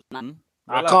flowers, man.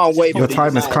 I can't wait. Your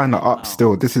time is kind of up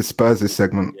still. This is Spurs'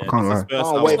 segment. I can't lie. I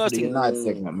can't wait for the United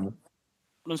segment, man.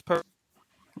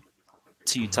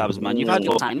 To you, Tabs, man. You've had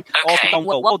your time.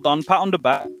 Well done. Pat on the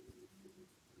back.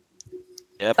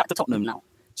 Yeah, back to Tottenham now.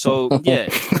 So, yeah.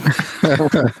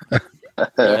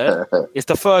 Yeah, it's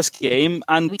the first game,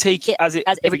 and we take it as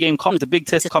every game comes. The big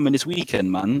test is coming this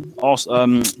weekend, man.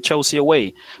 Chelsea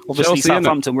away. Obviously, Chelsea,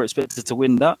 Southampton, we're expected to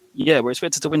win that. Yeah, we're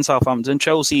expected to win Southampton.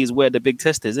 Chelsea is where the big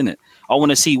test is, isn't it? I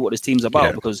want to see what this team's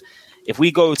about because if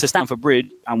we go to Stamford Bridge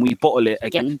and we bottle it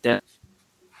again, then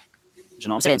do you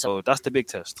know what I'm saying? So that's the big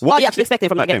test. What are you actually expecting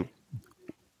from that game?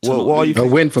 What are you? A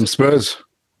win from Spurs.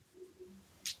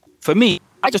 For me,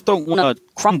 I just don't want to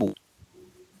crumble.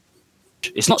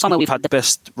 It's not somewhere we've had the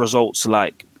best results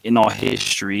like in our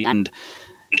history, and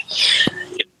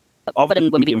other than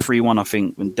when we beat them 3-1, I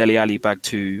think when Dele Alli bagged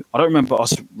 2, I don't remember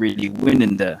us really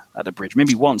winning there at the Bridge.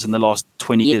 Maybe once in the last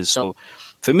 20 years. So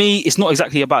for me, it's not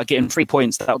exactly about getting 3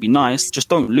 points. That would be nice. Just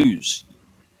don't lose.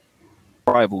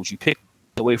 Rivals, you pick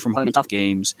away from home in tough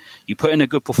games. You put in a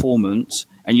good performance,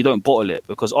 and you don't bottle it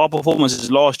because our performances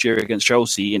last year against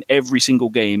Chelsea in every single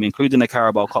game, including the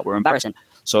Carabao Cup, were embarrassing.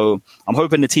 So I'm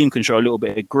hoping the team can show a little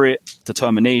bit of grit,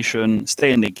 determination,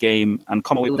 stay in the game, and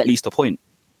come away with at least a point.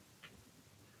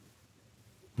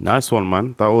 Nice one,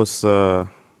 man. That was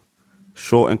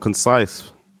short and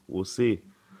concise. We'll see.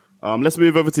 Let's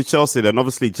move over to Chelsea then.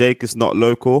 Obviously, Jake is not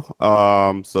local,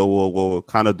 so we'll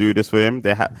kind of do this for him.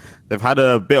 They've had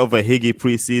a bit of a higgy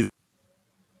preseason.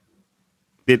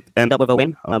 Did end up with a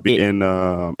win, beating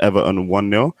Everton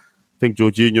 1-0. I think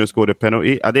Jorginho scored a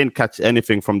penalty. I didn't catch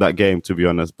anything from that game, to be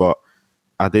honest, but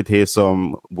I did hear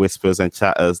some whispers and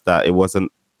chatters that it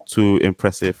wasn't too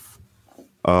impressive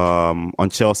on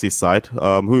Chelsea's side.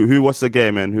 Who watched the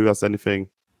game and who has anything?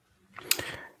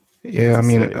 Yeah, I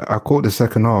mean, I caught the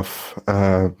second half,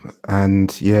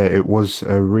 and yeah, it was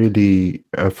a really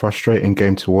frustrating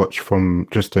game to watch from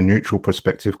just a neutral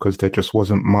perspective because there just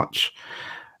wasn't much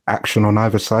action on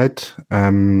either side.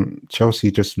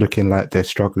 Chelsea just looking like they're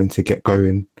struggling to get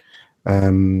going.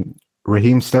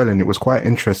 Raheem Sterling, it was quite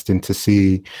interesting to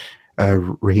see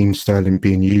Raheem Sterling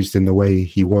being used in the way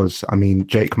he was. I mean,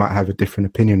 Jake might have a different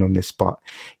opinion on this, but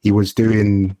he was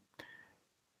doing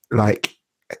like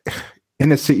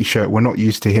in a City shirt. We're not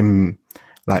used to him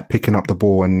like picking up the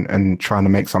ball and trying to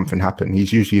make something happen.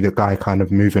 He's usually the guy kind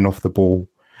of moving off the ball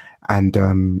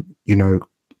and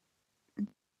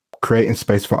creating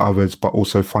space for others, but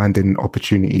also finding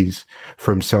opportunities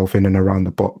for himself in and around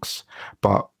the box.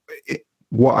 But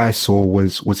what I saw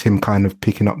was him kind of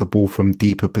picking up the ball from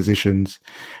deeper positions,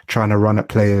 trying to run at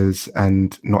players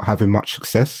and not having much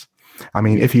success. I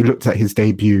mean, if you looked at his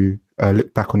debut,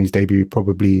 look back on his debut, he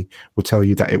probably will tell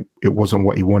you that it wasn't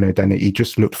what he wanted and he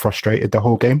just looked frustrated the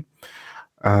whole game.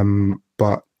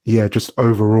 But yeah, just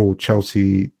overall,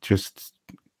 Chelsea just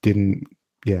didn't,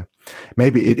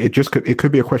 maybe it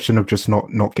could be a question of just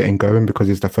not getting going because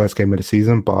it's the first game of the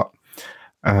season, but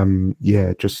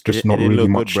just not really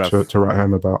much to write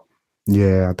home about.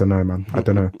 Yeah, I don't know, man. I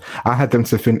don't know. I had them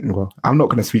to finish. Well, I'm not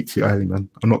going to speak too early, man.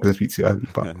 I'm not going to speak too early,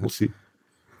 but we'll see.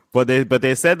 But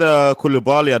they said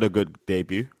Koulibaly had a good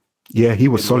debut. Yeah, he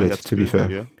was solid. To be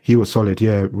fair, he was solid.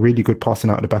 Yeah, really good passing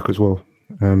out of the back as well.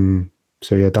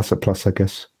 So yeah, that's a plus, I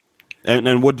guess.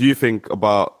 And what do you think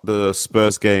about the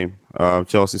Spurs game,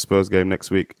 Chelsea Spurs game next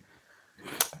week?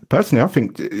 Personally, I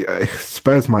think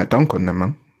Spurs might dunk on them,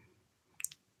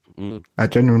 man. I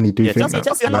genuinely do think that.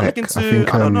 Chelsea,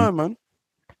 I don't know, man.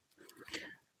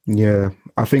 Yeah,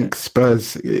 I think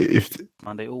Spurs.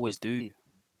 Man, they always do.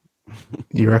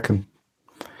 You reckon?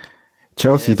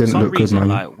 Chelsea didn't look good, man.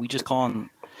 Like, we just can't.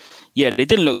 Yeah, they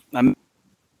didn't look.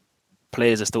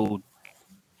 Players are still.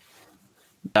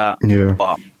 But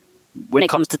when it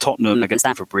comes to Tottenham against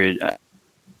Stamford Bridge,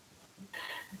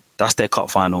 that's their cup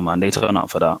final, man. They turn up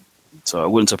for that. So it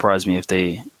wouldn't surprise me if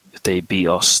they beat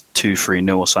us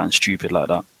 2-3-0 or something stupid like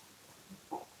that.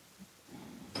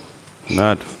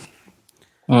 Mad.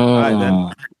 All right then.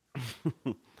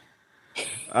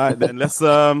 All right then.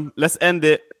 Let's end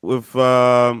it with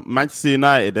Manchester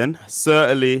United then.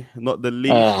 Certainly not the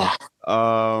least.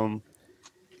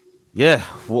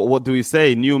 What do we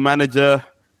say? New manager,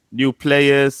 new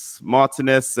players,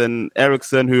 Martinez and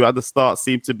Eriksen, who at the start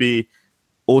seemed to be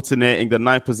alternating the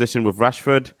 9th position with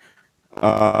Rashford.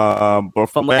 But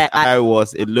from where I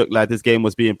was, it looked like this game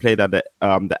was being played at the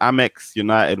Amex.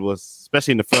 United was,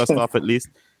 especially in the first half at least,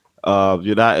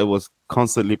 United was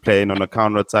constantly playing on a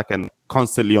counter-attack and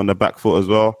constantly on the back foot as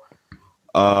well.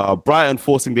 Brighton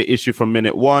forcing the issue from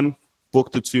minute 1,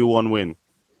 booked a 2-1 win.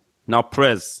 Now,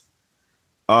 Prez,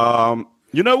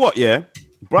 you know what, yeah?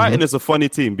 Brighton is a funny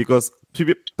team because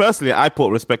personally, I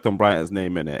put respect on Brighton's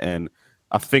name in it, and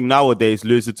I think nowadays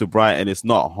losing to Brighton is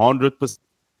not 100%.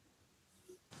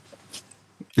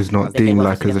 It's not deemed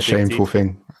like as a shameful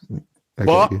thing.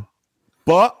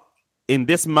 But in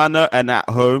this manner and at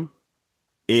home,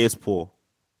 it is poor,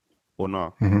 or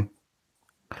not?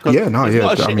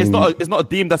 It's not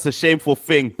deemed as a shameful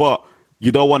thing, but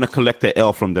you don't want to collect the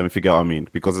L from them, if you get what I mean,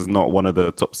 because it's not one of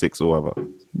the top 6 or whatever.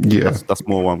 Yeah, that's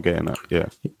more what I'm getting at. Yeah,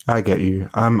 I get you.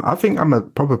 I think I'm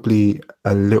probably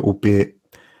a little bit.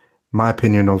 My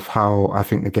opinion of how I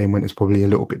think the game went is probably a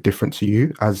little bit different to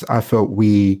you, as I felt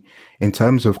in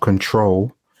terms of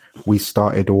control, we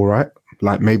started all right.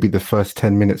 Like maybe the first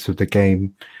 10 minutes of the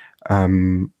game,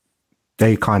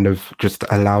 they kind of just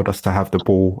allowed us to have the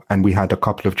ball, and we had a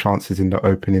couple of chances in the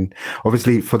opening.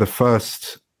 Obviously, for the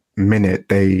first minute,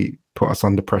 they put us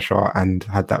under pressure and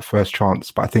had that first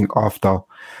chance. But I think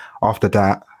after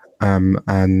that,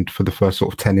 and for the first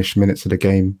sort of 10-ish minutes of the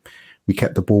game, we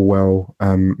kept the ball well,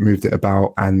 moved it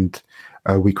about, and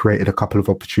we created a couple of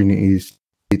opportunities.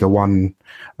 The one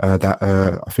that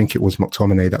I think it was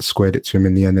McTominay that squared it to him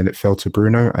in the end, and it fell to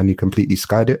Bruno, and he completely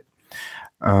skied it.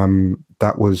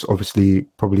 That was obviously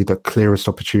probably the clearest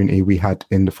opportunity we had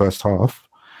in the first half.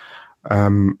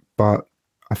 But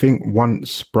I think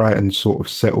once Brighton sort of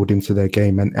settled into their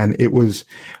game, and it was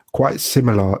quite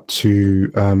similar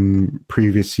to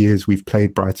previous years we've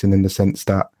played Brighton, in the sense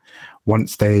that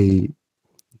once they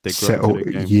settle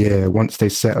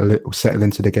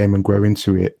into the game and grow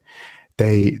into it,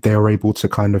 they are able to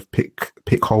kind of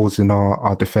pick holes in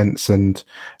our defense and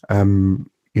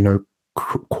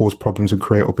cause problems and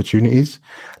create opportunities.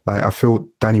 Like I feel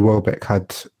Danny Welbeck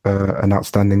had an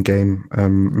outstanding game,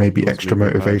 maybe extra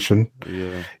motivation.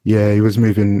 Yeah, he was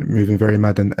moving very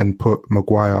mad and put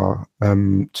Maguire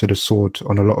to the sword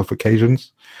on a lot of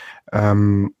occasions.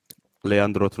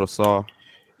 Leandro Trossard.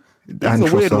 He's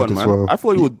a weird one, man. Well. I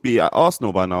thought he would be at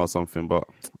Arsenal by now or something, but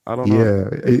I don't know.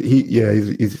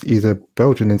 He's a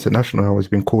Belgian international. He's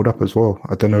been called up as well.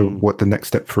 I don't know what the next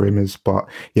step for him is, but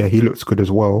yeah, he looks good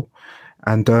as well.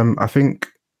 And I think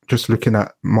just looking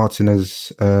at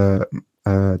Martinez's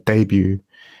debut,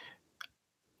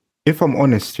 if I'm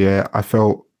honest, I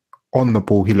felt on the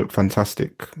ball he looked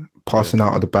fantastic. Passing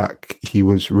out of the back, he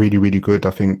was really, really good.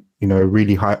 I think,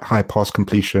 really high pass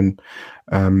completion,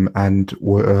 and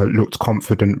looked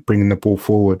confident bringing the ball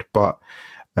forward. But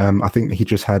I think that he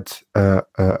just had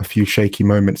a few shaky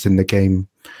moments in the game.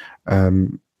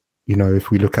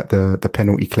 If we look at the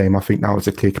penalty claim, I think that was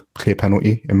a clear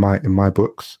penalty in my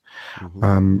books.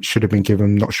 Should have been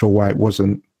given. Not sure why it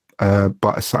wasn't.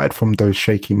 But aside from those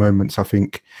shaky moments, I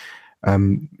think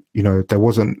there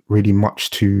wasn't really much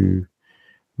to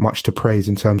praise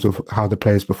in terms of how the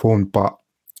players performed. But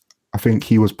I think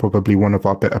he was probably one of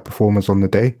our better performers on the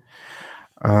day.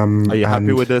 Are you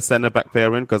happy with the centre-back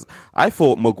pairing? Because I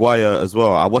thought Maguire as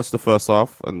well. I watched the first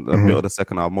half and a bit of the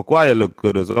second half. Maguire looked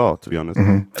good as well, to be honest.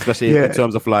 Especially in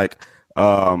terms of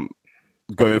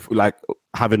going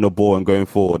having the ball and going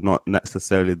forward, not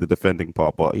necessarily the defending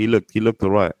part, but he looked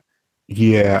all right.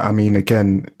 Yeah, I mean,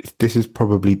 again, this is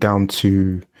probably down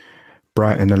to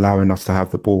Brighton allowing us to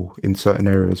have the ball in certain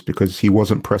areas, because he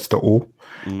wasn't pressed at all.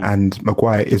 And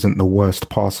Maguire isn't the worst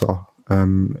passer,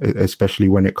 especially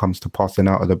when it comes to passing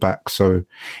out of the back. So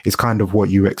it's kind of what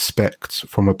you expect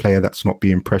from a player that's not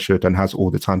being pressured and has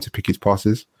all the time to pick his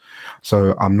passes.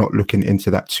 So I'm not looking into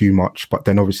that too much. But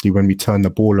then obviously when we turn the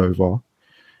ball over,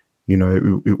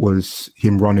 it was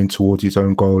him running towards his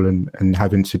own goal and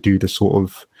having to do the sort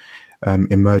of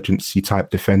emergency type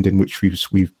defending, which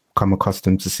we've come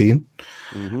accustomed to seeing.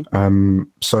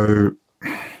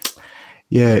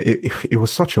 Yeah, it was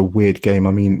such a weird game.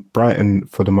 I mean, Brighton,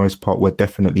 for the most part, were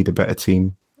definitely the better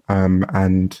team.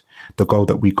 And the goal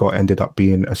that we got ended up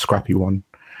being a scrappy one.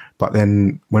 But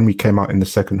then when we came out in the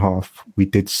second half, we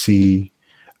did see,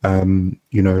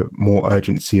 more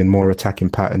urgency and more attacking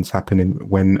patterns happening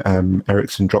when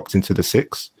Eriksen dropped into the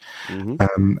 6.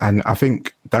 And I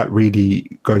think that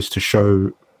really goes to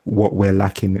show what we're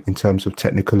lacking in terms of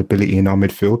technical ability in our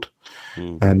midfield.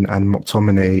 And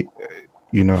McTominay,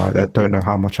 I don't know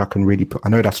how much I can really put. I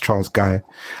know that's Charles' guy.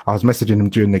 I was messaging him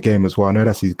during the game as well. I know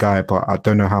that's his guy, but I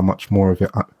don't know how much more of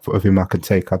him I can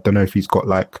take. I don't know if he's got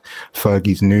like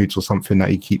Fergie's nudes or something that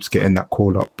he keeps getting that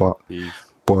call up. But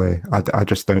boy, I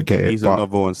just don't get it. He's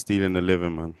another one stealing a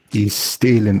living, man. He's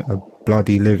stealing a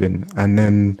bloody living. And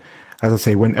then, as I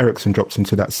say, when Eriksen drops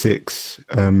into that 6,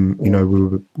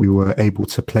 we were able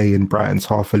to play in Brighton's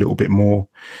half a little bit more.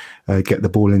 Get the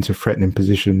ball into threatening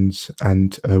positions,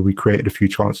 and we created a few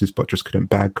chances but just couldn't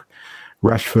bag.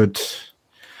 Rashford,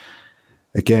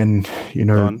 again,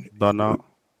 done out.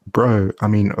 bro, I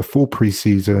mean, a full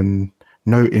preseason,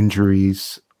 no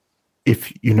injuries.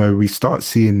 If, we start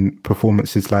seeing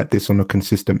performances like this on a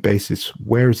consistent basis,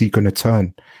 where is he going to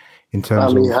turn in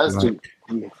terms of... It has to,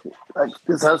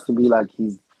 this has to be like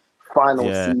his final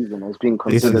season has been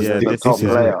considered as a top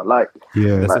player.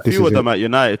 There's a few of them at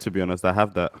United, to be honest, that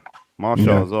have that.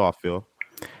 Marshall as well, I feel.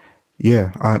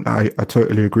 Yeah, I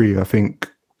totally agree. I think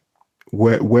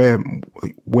where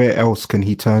else can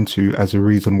he turn to as a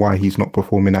reason why he's not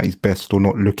performing at his best or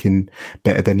not looking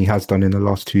better than he has done in the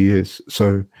last 2 years?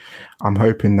 So I'm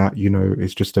hoping that,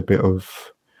 it's just a bit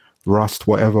of rust,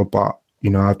 whatever. But,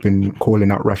 I've been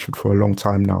calling out Rashford for a long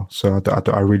time now. So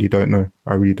I really don't know.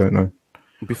 I really don't know.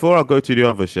 Before I go to the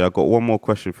other shit, I got one more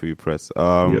question for you, Press.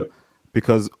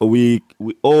 Because we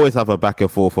always have a back and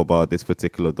forth about this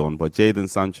particular Don, but Jadon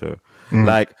Sancho,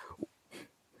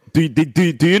 do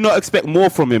you not expect more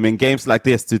from him in games like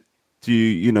this to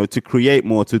create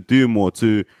more, to do more,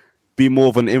 to be more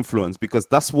of an influence? Because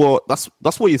that's what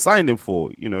you signed him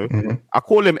for. I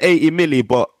call him 80 milli,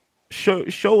 but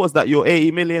show us that you're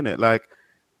 80 million. Are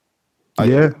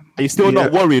you still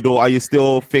not worried, or are you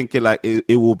still thinking like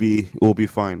it will be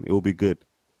fine, it will be good?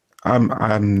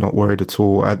 I'm not worried at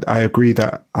all. I agree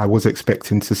that I was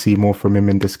expecting to see more from him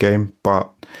in this game,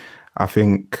 but I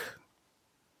think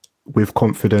with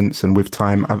confidence and with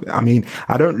time, I mean,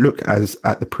 I don't look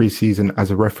at the preseason as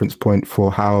a reference point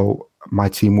for how my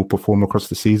team will perform across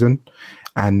the season.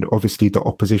 And obviously the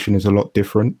opposition is a lot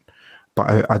different,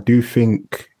 but I do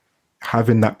think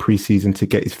having that preseason to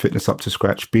get his fitness up to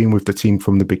scratch, being with the team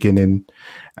from the beginning,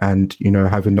 and,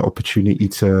 having the opportunity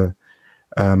to,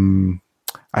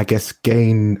 I guess,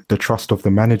 gain the trust of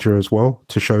the manager as well,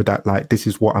 to show that, like, this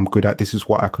is what I'm good at, this is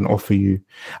what I can offer you.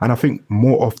 And I think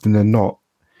more often than not,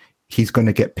 he's going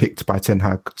to get picked by Ten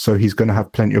Hag. So he's going to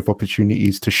have plenty of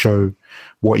opportunities to show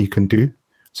what he can do.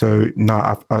 So no,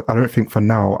 I don't think for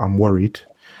now I'm worried.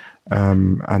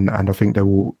 And I think that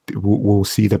we'll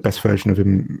see the best version of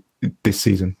him this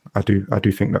season. I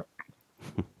do think that.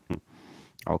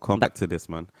 I'll come back to this,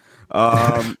 man.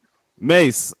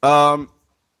 Mace,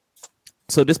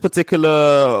 so this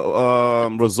particular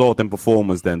result and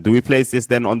performance, then, do we place this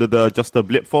then under the just a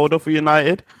blip folder for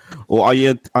United, or are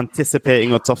you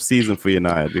anticipating a tough season for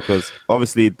United? Because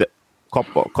obviously,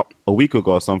 a week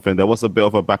ago or something, there was a bit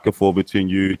of a back and forth between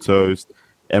you, Toast,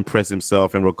 and Press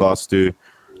himself in regards to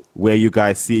where you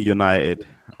guys see United.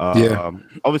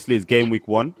 Obviously, it's game week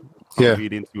 1. Can't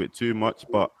read into it too much,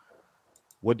 but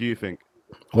what do you think?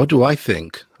 What do I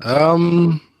think?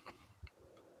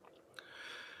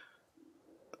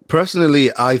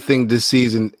 Personally, I think this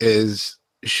season is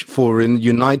for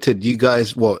United. You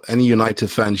guys, any United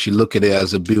fan should look at it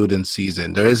as a building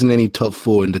season. There isn't any top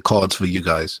 4 in the cards for you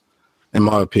guys, in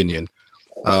my opinion.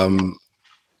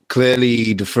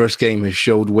 Clearly, the first game has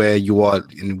showed where you are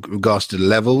in regards to the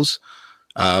levels.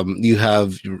 You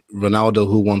have Ronaldo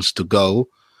who wants to go,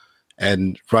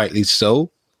 and rightly so.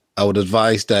 I would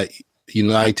advise that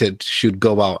United should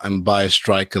go out and buy a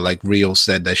striker, like Rio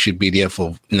said, that should be there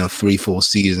for 3-4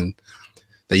 seasons,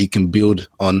 that you can build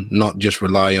on, not just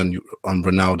rely on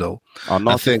Ronaldo.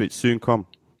 I think it soon come.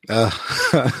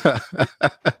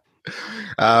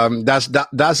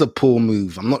 That's a poor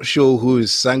move. I'm not sure who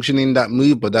is sanctioning that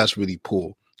move, but that's really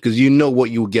poor, because you know what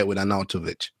you will get with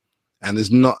Arnautovic, and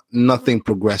there's nothing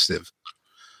progressive.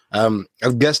 I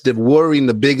guess the worry and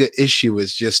the bigger issue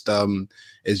is just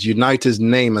is United's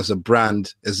name as a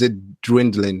brand, is it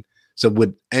dwindling? So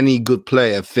would any good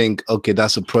player think, okay,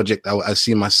 that's a project I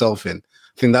see myself in?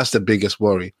 I think that's the biggest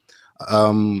worry.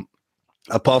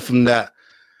 Apart from that,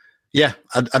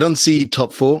 I don't see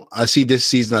top 4. I see this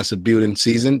season as a building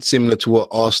season, similar to what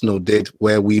Arsenal did,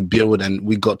 where we build and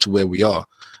we got to where we are.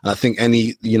 And I think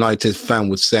any United fan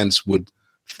with sense would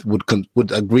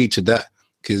agree to that,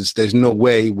 because there's no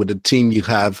way with the team you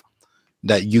have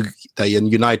that your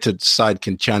United side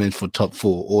can challenge for top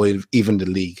 4 or even the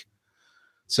league.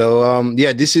 So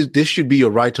this should be a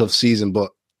write-off season, but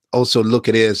also look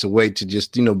at it as a way to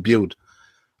just build.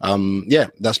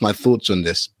 That's my thoughts on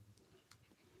this.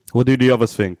 What do the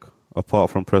others think, apart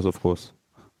from Press, of course?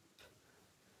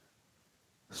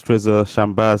 Strizza,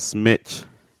 Shambaz, Mitch.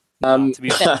 To be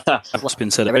fair, what's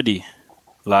been said already.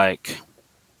 Like,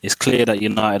 it's clear that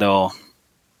United are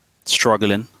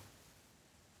struggling.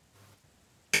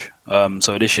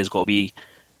 So this year's got to be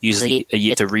usually a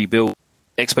year to rebuild.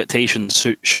 Expectations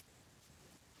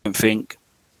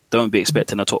don't be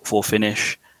expecting a top 4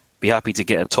 finish. Be happy to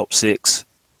get a top 6,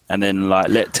 and then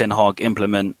let Ten Hag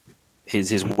implement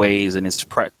his ways and his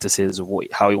practices of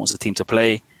how he wants the team to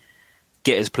play.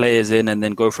 Get his players in, and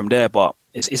then go from there. But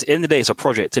it's in the end of the day, it's a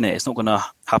project, isn't it? It's not going to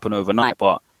happen overnight.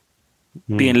 But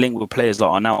being linked with players that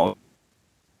are now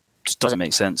just doesn't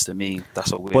make sense to me.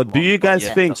 That's a weird. But do you guys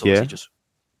think?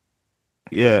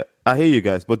 Yeah, I hear you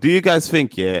guys. But do you guys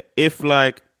think? Yeah, if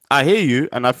like I hear you,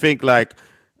 and I think like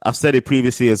I've said it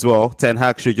previously as well. Ten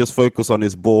Hag should just focus on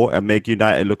his ball and make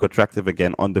United look attractive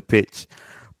again on the pitch.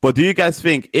 But do you guys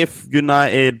think if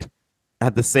United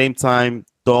at the same time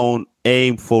don't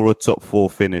aim for a top 4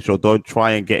 finish or don't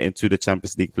try and get into the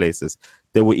Champions League places,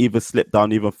 they will even slip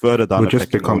down even further down? We'll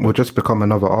just become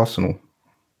another Arsenal.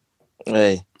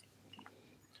 Hey.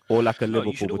 Or like a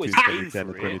Liverpool between 2010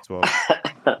 and 2012.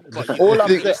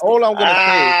 all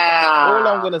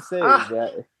I'm gonna say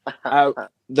is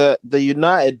that the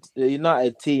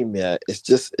United team,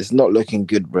 it's not looking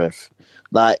good, bruv.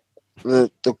 Like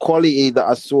the quality that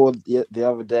I saw the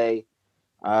other day,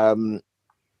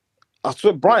 I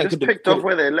swear Brian could have picked up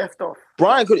where they left off.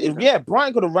 Brian could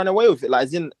have run away with it. Like,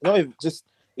 it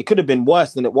could have been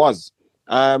worse than it was.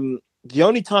 The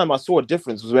only time I saw a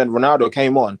difference was when Ronaldo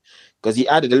came on, because he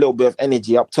added a little bit of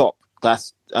energy up top.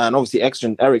 And obviously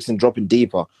Eriksen dropping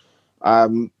deeper.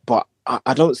 But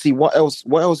I don't see what else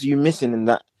are you missing in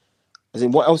that? As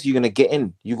in, what else are you going to get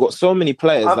in? You've got so many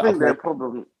players. I think their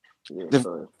problem.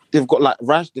 They've got like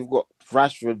they've got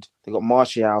Rashford, they've got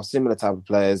Martial, similar type of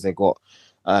players. They've got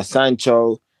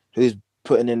Sancho, who's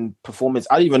putting in performance.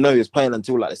 I didn't even know he was playing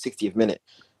until like the 60th minute.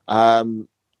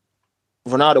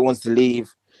 Ronaldo wants to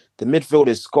leave. The midfield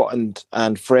is Scott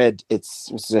and Fred.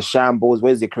 It's a shambles.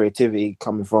 Where's the creativity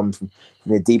coming from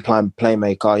the deep line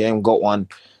playmaker? You haven't got one.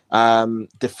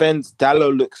 Defense,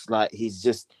 Dallo looks like he's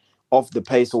just off the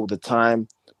pace all the time.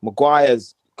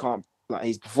 Maguire's can't, like,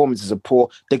 his performances are poor.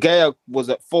 De Gea was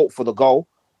at fault for the goal,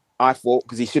 I thought,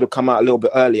 because he should have come out a little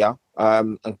bit earlier.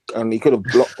 And he could have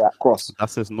blocked that cross.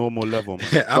 That's his normal level,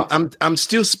 man. I'm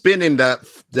still spinning that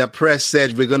press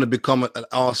said we're going to become an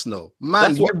Arsenal.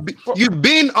 Man, you've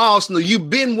been Arsenal. You've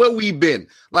been where we've been.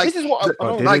 Like, this is what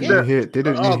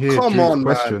didn't you hear come on,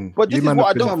 question? Man. But this is what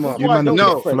I don't. You man have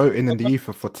been floating in the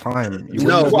ether for time.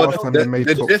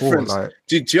 The difference.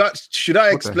 Should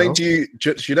I explain to you?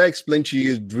 Should I explain to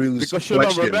you Drew's question?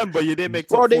 Because you don't remember, you didn't make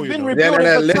top 4. They've been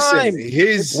rebuilding for time.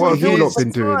 What have you not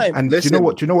been doing? And do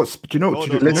you know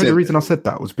the reason I said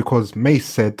that was because Mace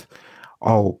said,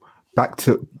 back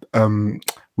to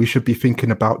we should be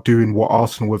thinking about doing what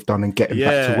Arsenal have done and getting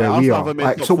back to where we are.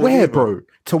 Like, to where, bro?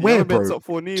 To where, bro?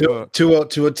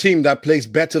 To a team that plays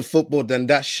better football than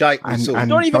that shite. And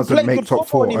don't even doesn't make top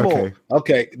 4 anymore.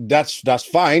 Okay, that's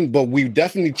fine. But we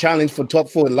definitely challenged for top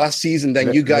 4 last season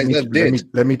than you guys did.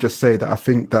 Let me just say that I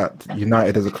think that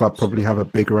United as a club probably have a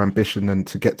bigger ambition than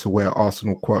to get to where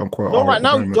Arsenal, quote unquote, are right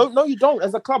now. You don't.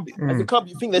 As a club, you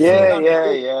think that.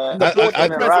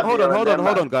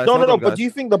 Hold on, guys. No. But do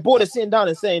you think the board is sitting down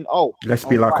and saying, let's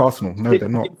be like Arsenal? No, they're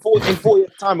not. In 4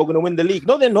 years' time, we're going to win the league.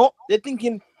 No, they're not. They're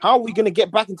thinking, how are we going to get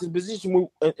back into a position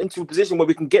where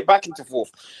we can get back into 4th?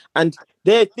 And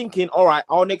they're thinking, all right,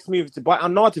 our next move is to buy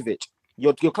Arnautovic.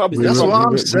 Your club is in trouble. That's what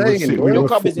I'm saying. Your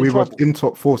club is in trouble. We were in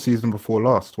top 4 season before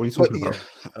last. What are you talking about?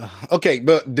 Okay,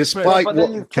 but despite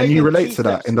can you relate to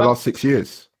that in the last 6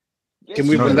 years? Can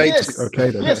we relate?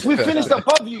 Okay, then. Yes, we finished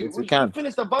above you. We can.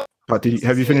 Finished above. But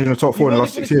have you finished in the top 4 in the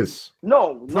last 6 years?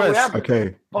 No, we haven't.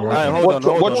 Okay. Hold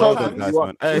on, guys,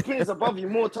 man. We finished above you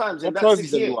more times in that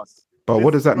 6 years. But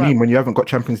what does that mean when you haven't got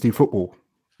Champions League football?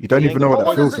 You don't even know what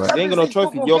that feels like. You ain't got no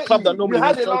trophy. Your club that normally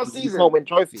wins trophies, you can't win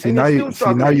trophies. See now, you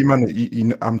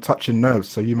man, I'm touching nerves.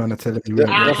 So you man are telling me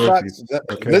trophies.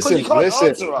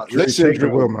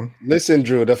 Listen,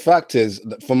 Drew. The fact is,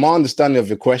 from my understanding of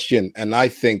your question, and I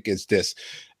think it's this: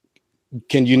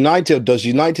 does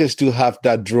United still have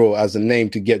that draw as a name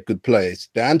to get good players?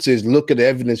 The answer is, look at the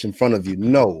evidence in front of you.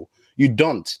 No, you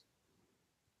don't.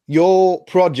 Your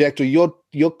project or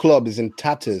your club is in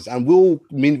tatters and will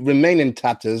remain in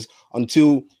tatters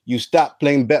until you start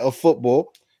playing better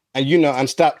football and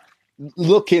start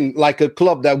looking like a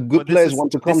club that good players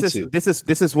want to come to.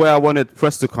 This is where I wanted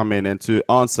Press to come in and to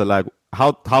answer, like,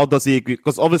 how does he agree?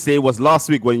 Because obviously it was last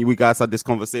week when we guys had this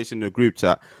conversation in the group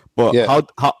chat. But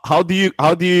how do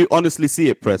you honestly see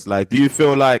it, Press? Like, do you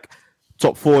feel like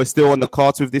top 4 is still on the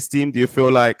cards with this team? Do you feel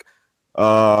like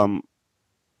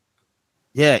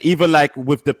even like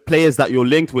with the players that you're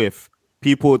linked with,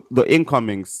 the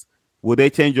incomings, will they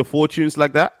change your fortunes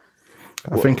like that?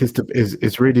 I think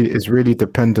it's really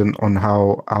dependent on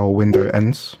how our window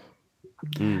ends,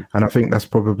 and I think that's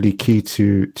probably key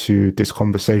to this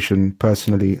conversation.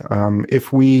 Personally,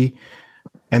 if we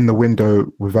end the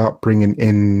window without bringing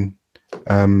in,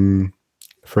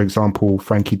 for example,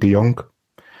 Frankie De Jong,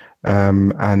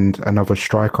 and another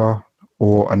striker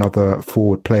or another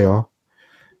forward player,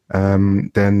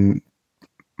 then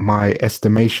my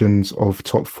estimations of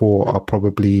top four are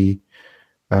probably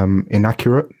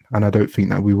inaccurate, and I don't think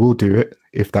that we will do it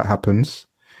if that happens.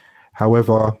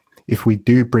 However, if we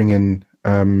do bring in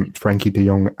Frankie de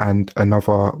Jong and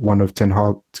another one of Ten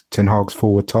Hag's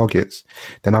forward targets,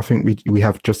 then I think we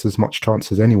have just as much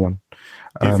chance as anyone.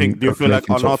 Do you feel like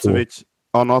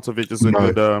Arnautovic is a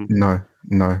good?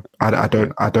 No.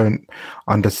 I don't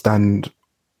understand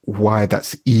why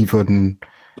that's even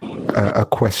a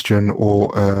question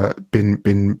or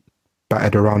been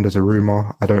battered around as a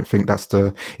rumor. I don't think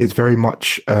it's very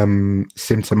much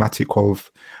symptomatic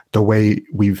of the way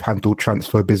we've handled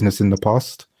transfer business in the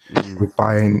past. With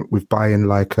buying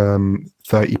like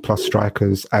 30 plus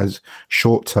strikers as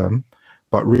short term,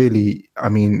 but really, I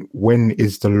mean, when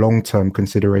is the long term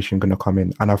consideration going to come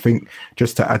in? And I think,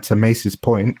 just to add to Mace's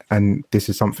point, and this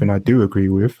is something I do agree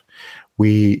with,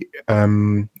 it's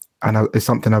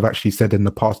something I've actually said in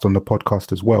the past on the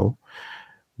podcast as well.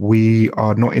 We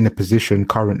are not in a position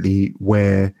currently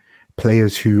where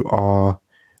players who are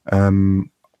on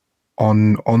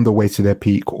the way to their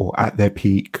peak or at their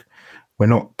peak, we're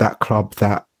not that club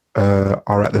that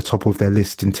are at the top of their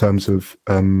list in terms of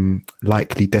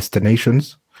likely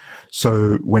destinations.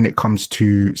 So when it comes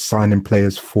to signing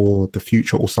players for the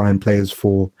future or signing players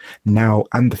for now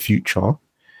and the future,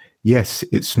 yes,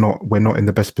 we're not in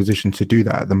the best position to do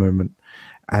that at the moment.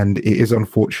 And it is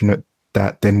unfortunate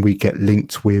that then we get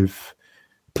linked with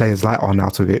players like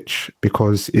Arnautovic,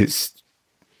 because it's,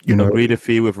 agreed a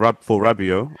fee with for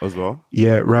Rabiot as well.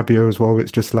 Yeah, Rabiot as well.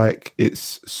 It's just like,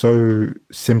 it's so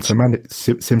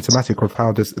symptomatic of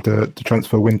how the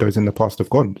transfer windows in the past have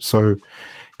gone. So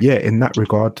yeah, in that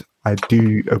regard, I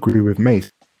do agree with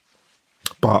Mace.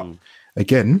 But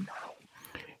again,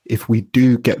 if we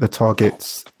do get the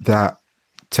targets that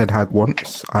Ten Hag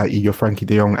wants, i.e. your Frankie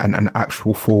de Jong and an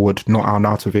actual forward, not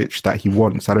Arnautovic, that he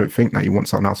wants, I don't think that he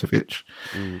wants Arnautovic,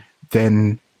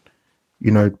 then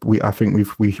I think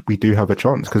we do have a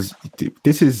chance, because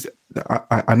this is,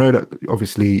 I know that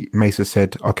obviously Mesa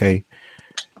said, okay,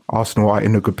 Arsenal are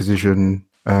in a good position,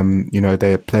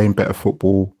 they're playing better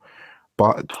football,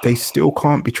 but they still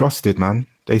can't be trusted, man.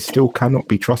 They still cannot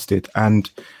be trusted, and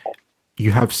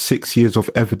you have 6 years of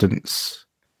evidence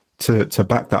to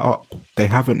back that up. They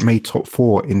haven't made top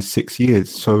four in 6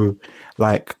 years, so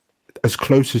like, as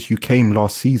close as you came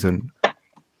last season,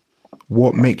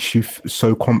 what makes you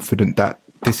so confident that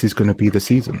this is going to be the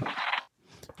season?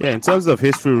 Yeah, in terms of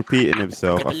history repeating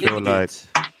himself, I feel like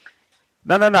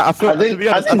no. I think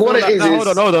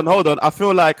hold on. I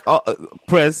feel like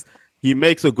Prez, he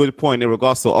makes a good point in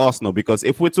regards to Arsenal, because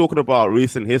if we're talking about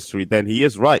recent history, then he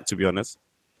is right. To be honest,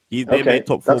 they made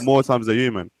top four more times than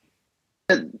you, man.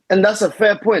 And that's a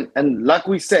fair point. And like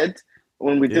we said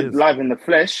when we did live in the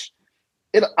flesh,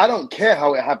 I don't care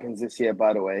how it happens this year.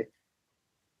 By the way,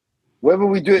 whether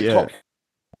we do it top,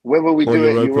 whether we do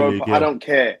it Europa, League, I don't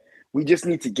care. We just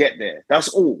need to get there. That's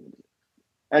all.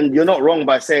 And you're not wrong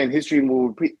by saying history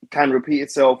can repeat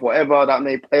itself, whatever that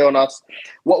may play on us.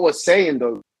 What we're saying,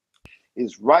 though,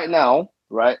 is right now,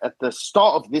 right, at the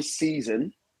start of this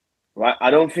season, right, I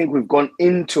don't think we've gone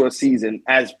into a season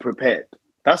as prepared.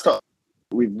 That's the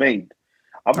we've made.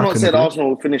 I've not said Arsenal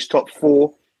will finish top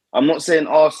four. I'm not saying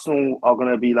Arsenal are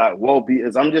going to be like world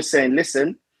beaters. I'm just saying,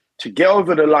 listen, to get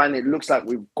over the line, it looks like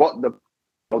we've got the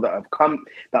that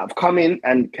have come in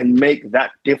and can make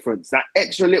that difference, that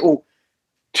extra little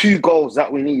 2 goals that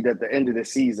we need at the end of the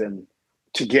season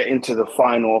to get into the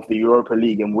final of the Europa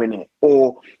League and win it,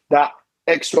 or that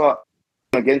extra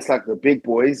against like the big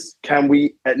boys. Can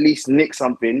we at least nick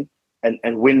something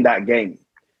and win that game,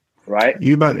 right?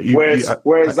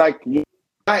 Whereas like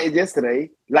United yesterday,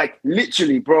 like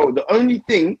literally, bro, the only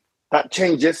thing that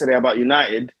changed yesterday about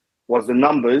United was the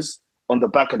numbers on the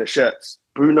back of the shirts.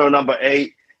 Bruno number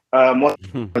 8.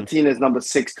 Martinez number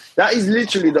 6. That is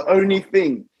literally the only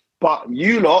thing. But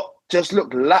you lot just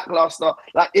looked lackluster.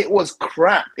 Like, it was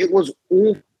crap. It was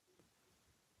awful.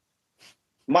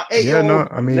 My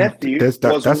 8-year-old nephew was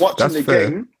watching the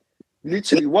game.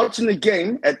 Literally watching the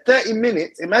game at 30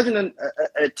 minutes. Imagine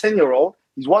a 10-year-old.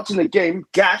 He's watching the game,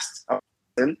 gassed.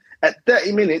 At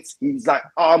 30 minutes, he's like,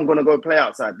 "Oh, I'm gonna go play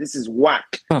outside. This is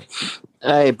whack."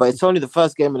 Hey, but it's only the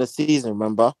first game of the season,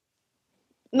 remember?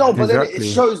 No, but then it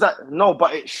shows that. No,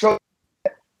 but it shows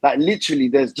that literally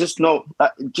there's just no.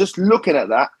 Just looking at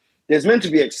that, there's meant to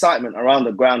be excitement around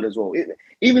the ground as well.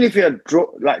 Even if you had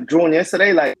drawn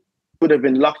yesterday, like, would have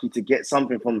been lucky to get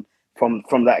something from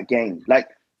that game. Like,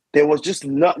 there was just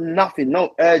nothing,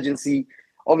 no urgency.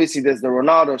 Obviously, there's the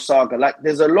Ronaldo saga. Like,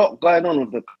 there's a lot going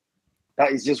on with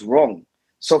that is just wrong.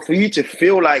 So for you to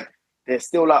feel like they're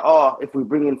still like, oh, if we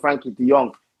bring in Frankie de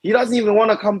Jong, he doesn't even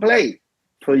want to come play.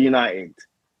 for United.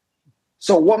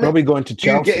 So what Probably makes going to you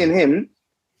Chelsea. getting him?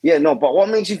 Yeah, no, but what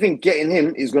makes you think getting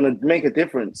him is going to make a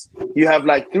difference? You have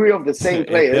like 3 of the same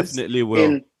players. It definitely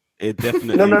will. It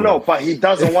definitely No, but he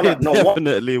doesn't want to. No,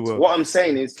 definitely will. What I'm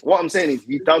saying is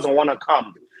he doesn't want to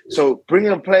come. So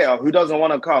bringing a player who doesn't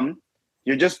want to come,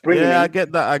 you're just bringing him. I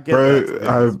get that.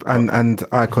 And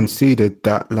I conceded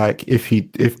that, like, if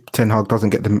Ten Hag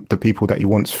doesn't get the people that he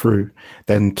wants through,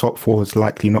 then top 4 is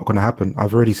likely not going to happen.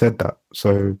 I've already said that.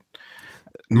 So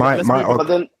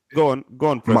go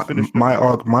on, Press. My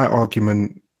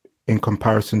argument in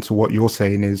comparison to what you're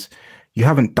saying is you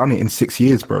haven't done it in 6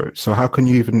 years, bro. So how can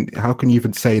you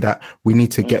even say that we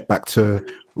need to get back to,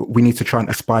 we need to try and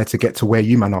aspire to get to where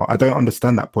you man are? I don't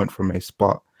understand that point from Ace,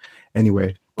 but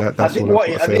anyway, that's I think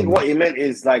what he meant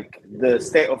is like the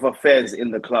state of affairs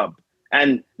in the club,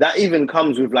 and that even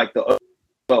comes with like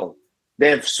well,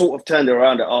 they've sort of turned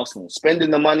around at Arsenal, spending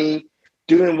the money,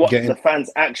 doing what the fans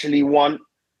actually want.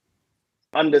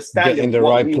 Understanding getting the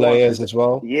right players as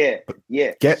well. Yeah.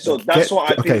 So that's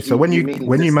what I think. Okay, so when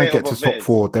you might get to top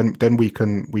 4, then we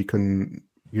can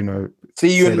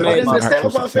see you in May.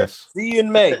 See you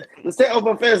in May. The state of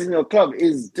affairs in your club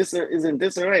is in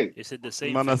disarray. It's in the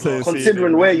same.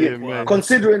 Considering where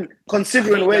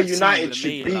United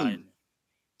should be.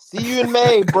 See you in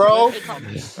May, bro.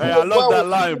 Hey, I love that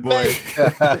line, boy.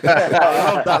 I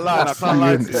love that line. I can't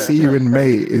lie to you. See you in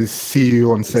May is see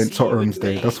you on St. Totteram's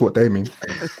Day. That's what they mean.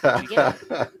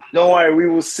 Don't worry, we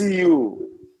will see you.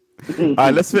 All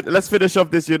right, let's finish off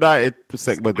this United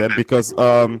segment then, because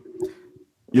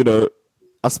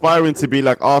aspiring to be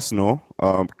like Arsenal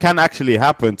can actually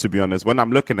happen, to be honest, when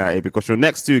I'm looking at it, because your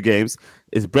next 2 games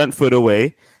is Brentford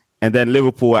away and then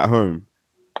Liverpool at home.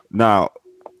 Now,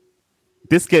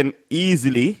 this can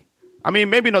easily, I mean,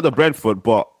 maybe not the Brentford,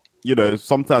 but,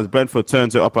 sometimes Brentford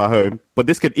turns it up at home. But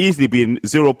this could easily be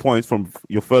 0 points from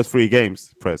your first 3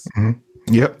 games, Press.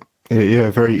 Mm-hmm. Yep.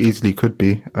 Yeah, very easily could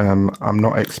be. I'm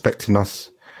not expecting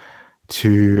us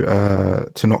to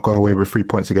not go away with 3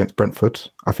 points against Brentford.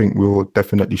 I think we'll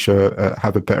definitely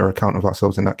have a better account of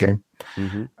ourselves in that game.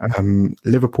 Mm-hmm.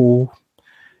 Liverpool,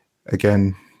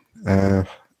 again, the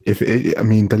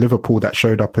Liverpool that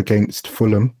showed up against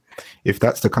Fulham, if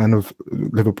that's the kind of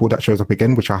Liverpool that shows up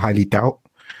again, which I highly doubt,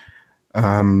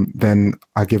 then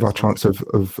I give our chance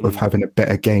of having a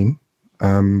better game.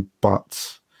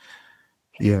 But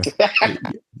yeah,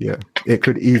 it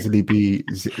could easily be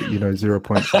 0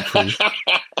 points from 3.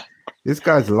 This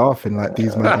guy's laughing like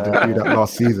these men didn't do that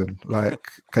last season. Like,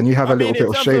 can you have a little bit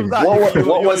of shame?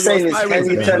 What we're saying is, can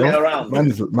you turn it around?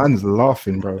 Man's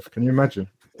laughing, bro. Can you imagine?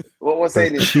 What we're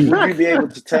saying is, would you be able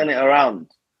to turn it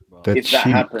around if that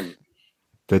happened?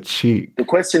 The cheat. The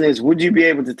question is, would you be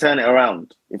able to turn it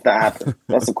around if that happened?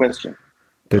 That's the question.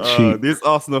 The cheat. These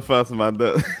Arsenal fans, man.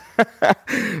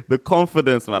 The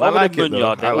confidence, man. I like it,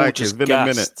 though. I like it. It's been a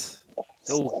minute.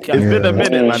 It's been a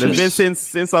minute, man. It's been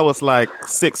since I was like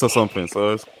 6 or something.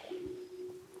 So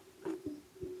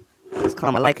it's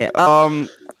calm. I like it.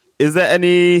 Is there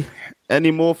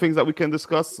any more things that we can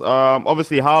discuss?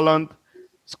 Obviously, Haaland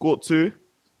scored 2.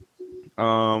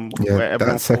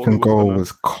 That second goal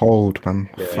was cold, man.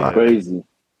 Yeah. Crazy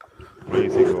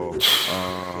goal.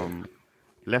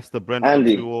 Leicester Brentford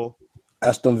 2-2.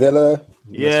 Aston Villa.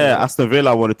 Yeah, Aston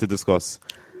Villa I wanted to discuss.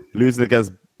 Losing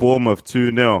against Bournemouth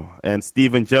 2-0. And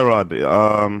Steven Gerrard, what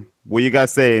are you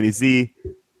guys saying? Is he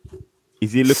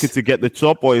looking to get the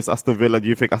chop, or is Aston Villa? Do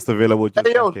you think Aston Villa will just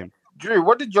back him? Drew,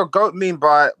 what did your goat mean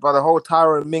by the whole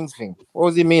Tyrone Mings thing? What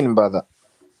was he meaning by that?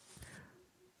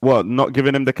 What, not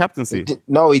giving him the captaincy?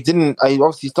 No, he didn't. He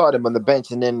obviously started him on the bench,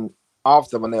 and then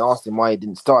after, when they asked him why he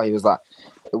didn't start, he was like,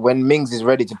 when Mings is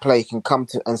ready to play, he can come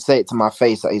to and say it to my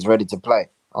face that he's ready to play.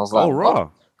 I was like, oh, raw.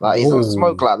 Like, he's on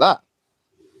smoke like that.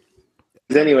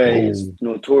 Anyway, he's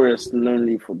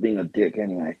notoriously for being a dick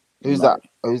anyway. Who's that?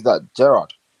 Who's that?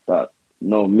 Gerrard?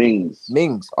 No, Mings.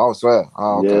 Mings? Oh, I swear.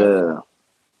 Oh, okay.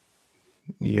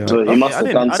 Yeah. So he must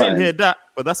have done something. I didn't hear that,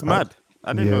 but that's mad.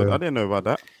 I didn't know about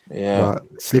that. Yeah.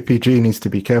 But Slippy G needs to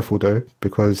be careful though,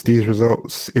 because these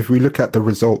results, if we look at the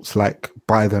results like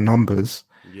by the numbers,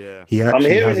 he actually I'm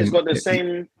hearing he's got the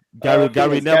same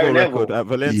Gary Neville record at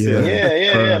Valencia.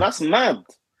 Yeah, that's mad.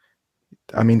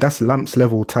 I mean, that's Lamps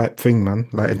level type thing, man.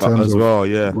 Like in terms of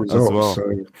results.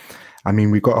 So, I mean,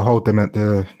 we got to hold them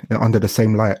under the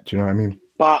same light. Do you know what I mean?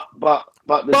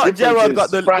 But Gerrard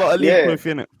got a league proof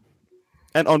in it,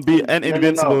 and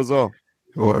invincible as well.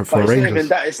 Or for Rangers.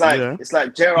 It's not even that. It's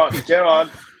like Gerrard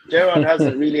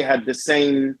hasn't really had the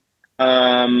same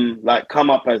come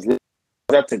up as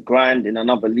had to grind in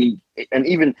another league, and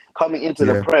even coming into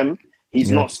the Prem, He's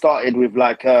not started with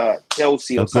like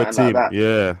Chelsea or something like that.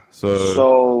 Yeah.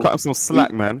 So cut him some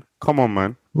slack, man. Come on,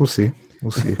 man. We'll see.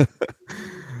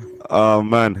 Oh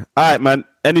man. All right, man.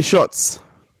 Any shots?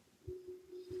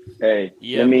 Hey,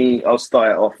 I'll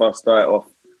start it off.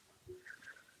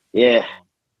 Yeah.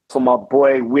 For my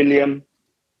boy William,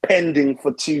 pending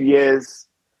for 2 years.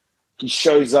 He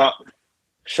shows up,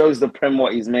 shows the Prem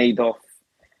what he's made of.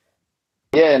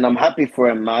 Yeah, and I'm happy for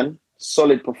him, man.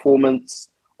 Solid performance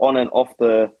on and off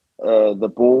the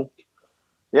ball.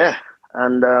 Yeah,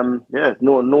 and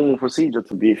normal procedure,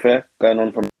 to be fair, going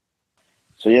on from.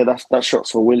 So yeah, that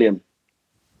shots for William.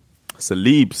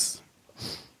 Celebs.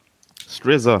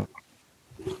 Strizza.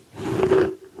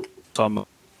 Some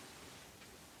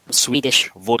Swedish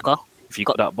vodka, if you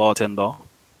got that bartender.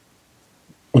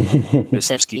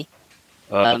 Lisevsky.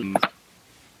 And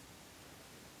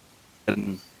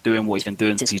doing what he's been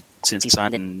doing since he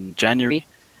signed in January.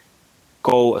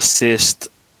 Goal, assist.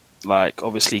 Like,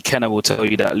 obviously, Kenna will tell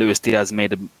you that Luis Diaz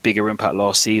made a bigger impact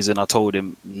last season. I told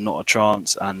him not a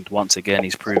chance, and once again,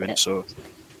 he's proven it. So,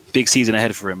 big season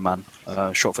ahead for him, man.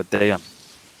 Shot for Dejan.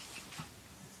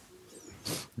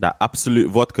 That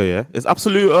Absolute vodka, yeah? It's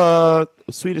Absolute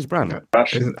Swedish brand.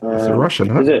 Russian. It's a Russian,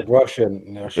 huh? Is it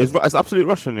Russian? It's Absolute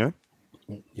Russian, yeah?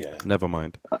 Yeah. Never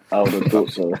mind. I would have thought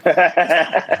so.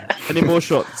 Any more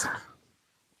shots?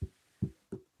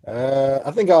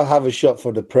 I think I'll have a shot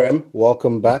for the Prem.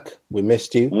 Welcome back. We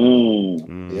missed you.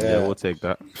 Yeah, we'll take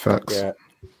that. Facts. Yeah.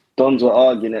 Dons were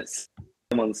arguing at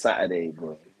on Saturday,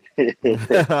 bro.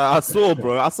 I saw,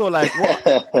 bro. I saw like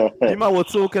what? You might were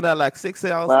talking at like 6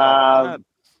 hours.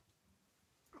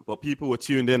 But people were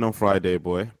tuned in on Friday,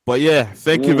 boy. But yeah,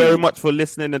 thank you very much for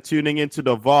listening and tuning into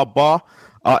the VAR Bar.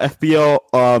 Our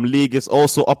FPL league is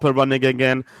also up and running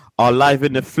again. Our Live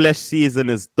in the Flesh season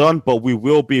is done, but we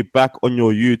will be back on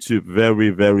your YouTube very,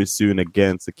 very soon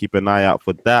again. So keep an eye out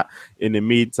for that. In the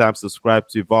meantime, subscribe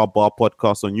to VAR Bar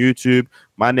Podcast on YouTube.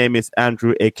 My name is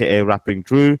Andrew, aka Rapping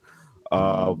Drew.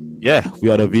 Yeah, we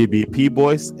are the VBP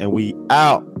boys, and we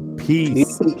out.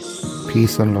 Peace.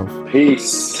 Peace and love.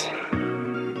 Peace.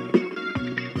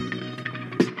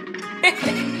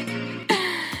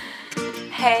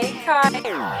 Hey,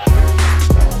 Kai.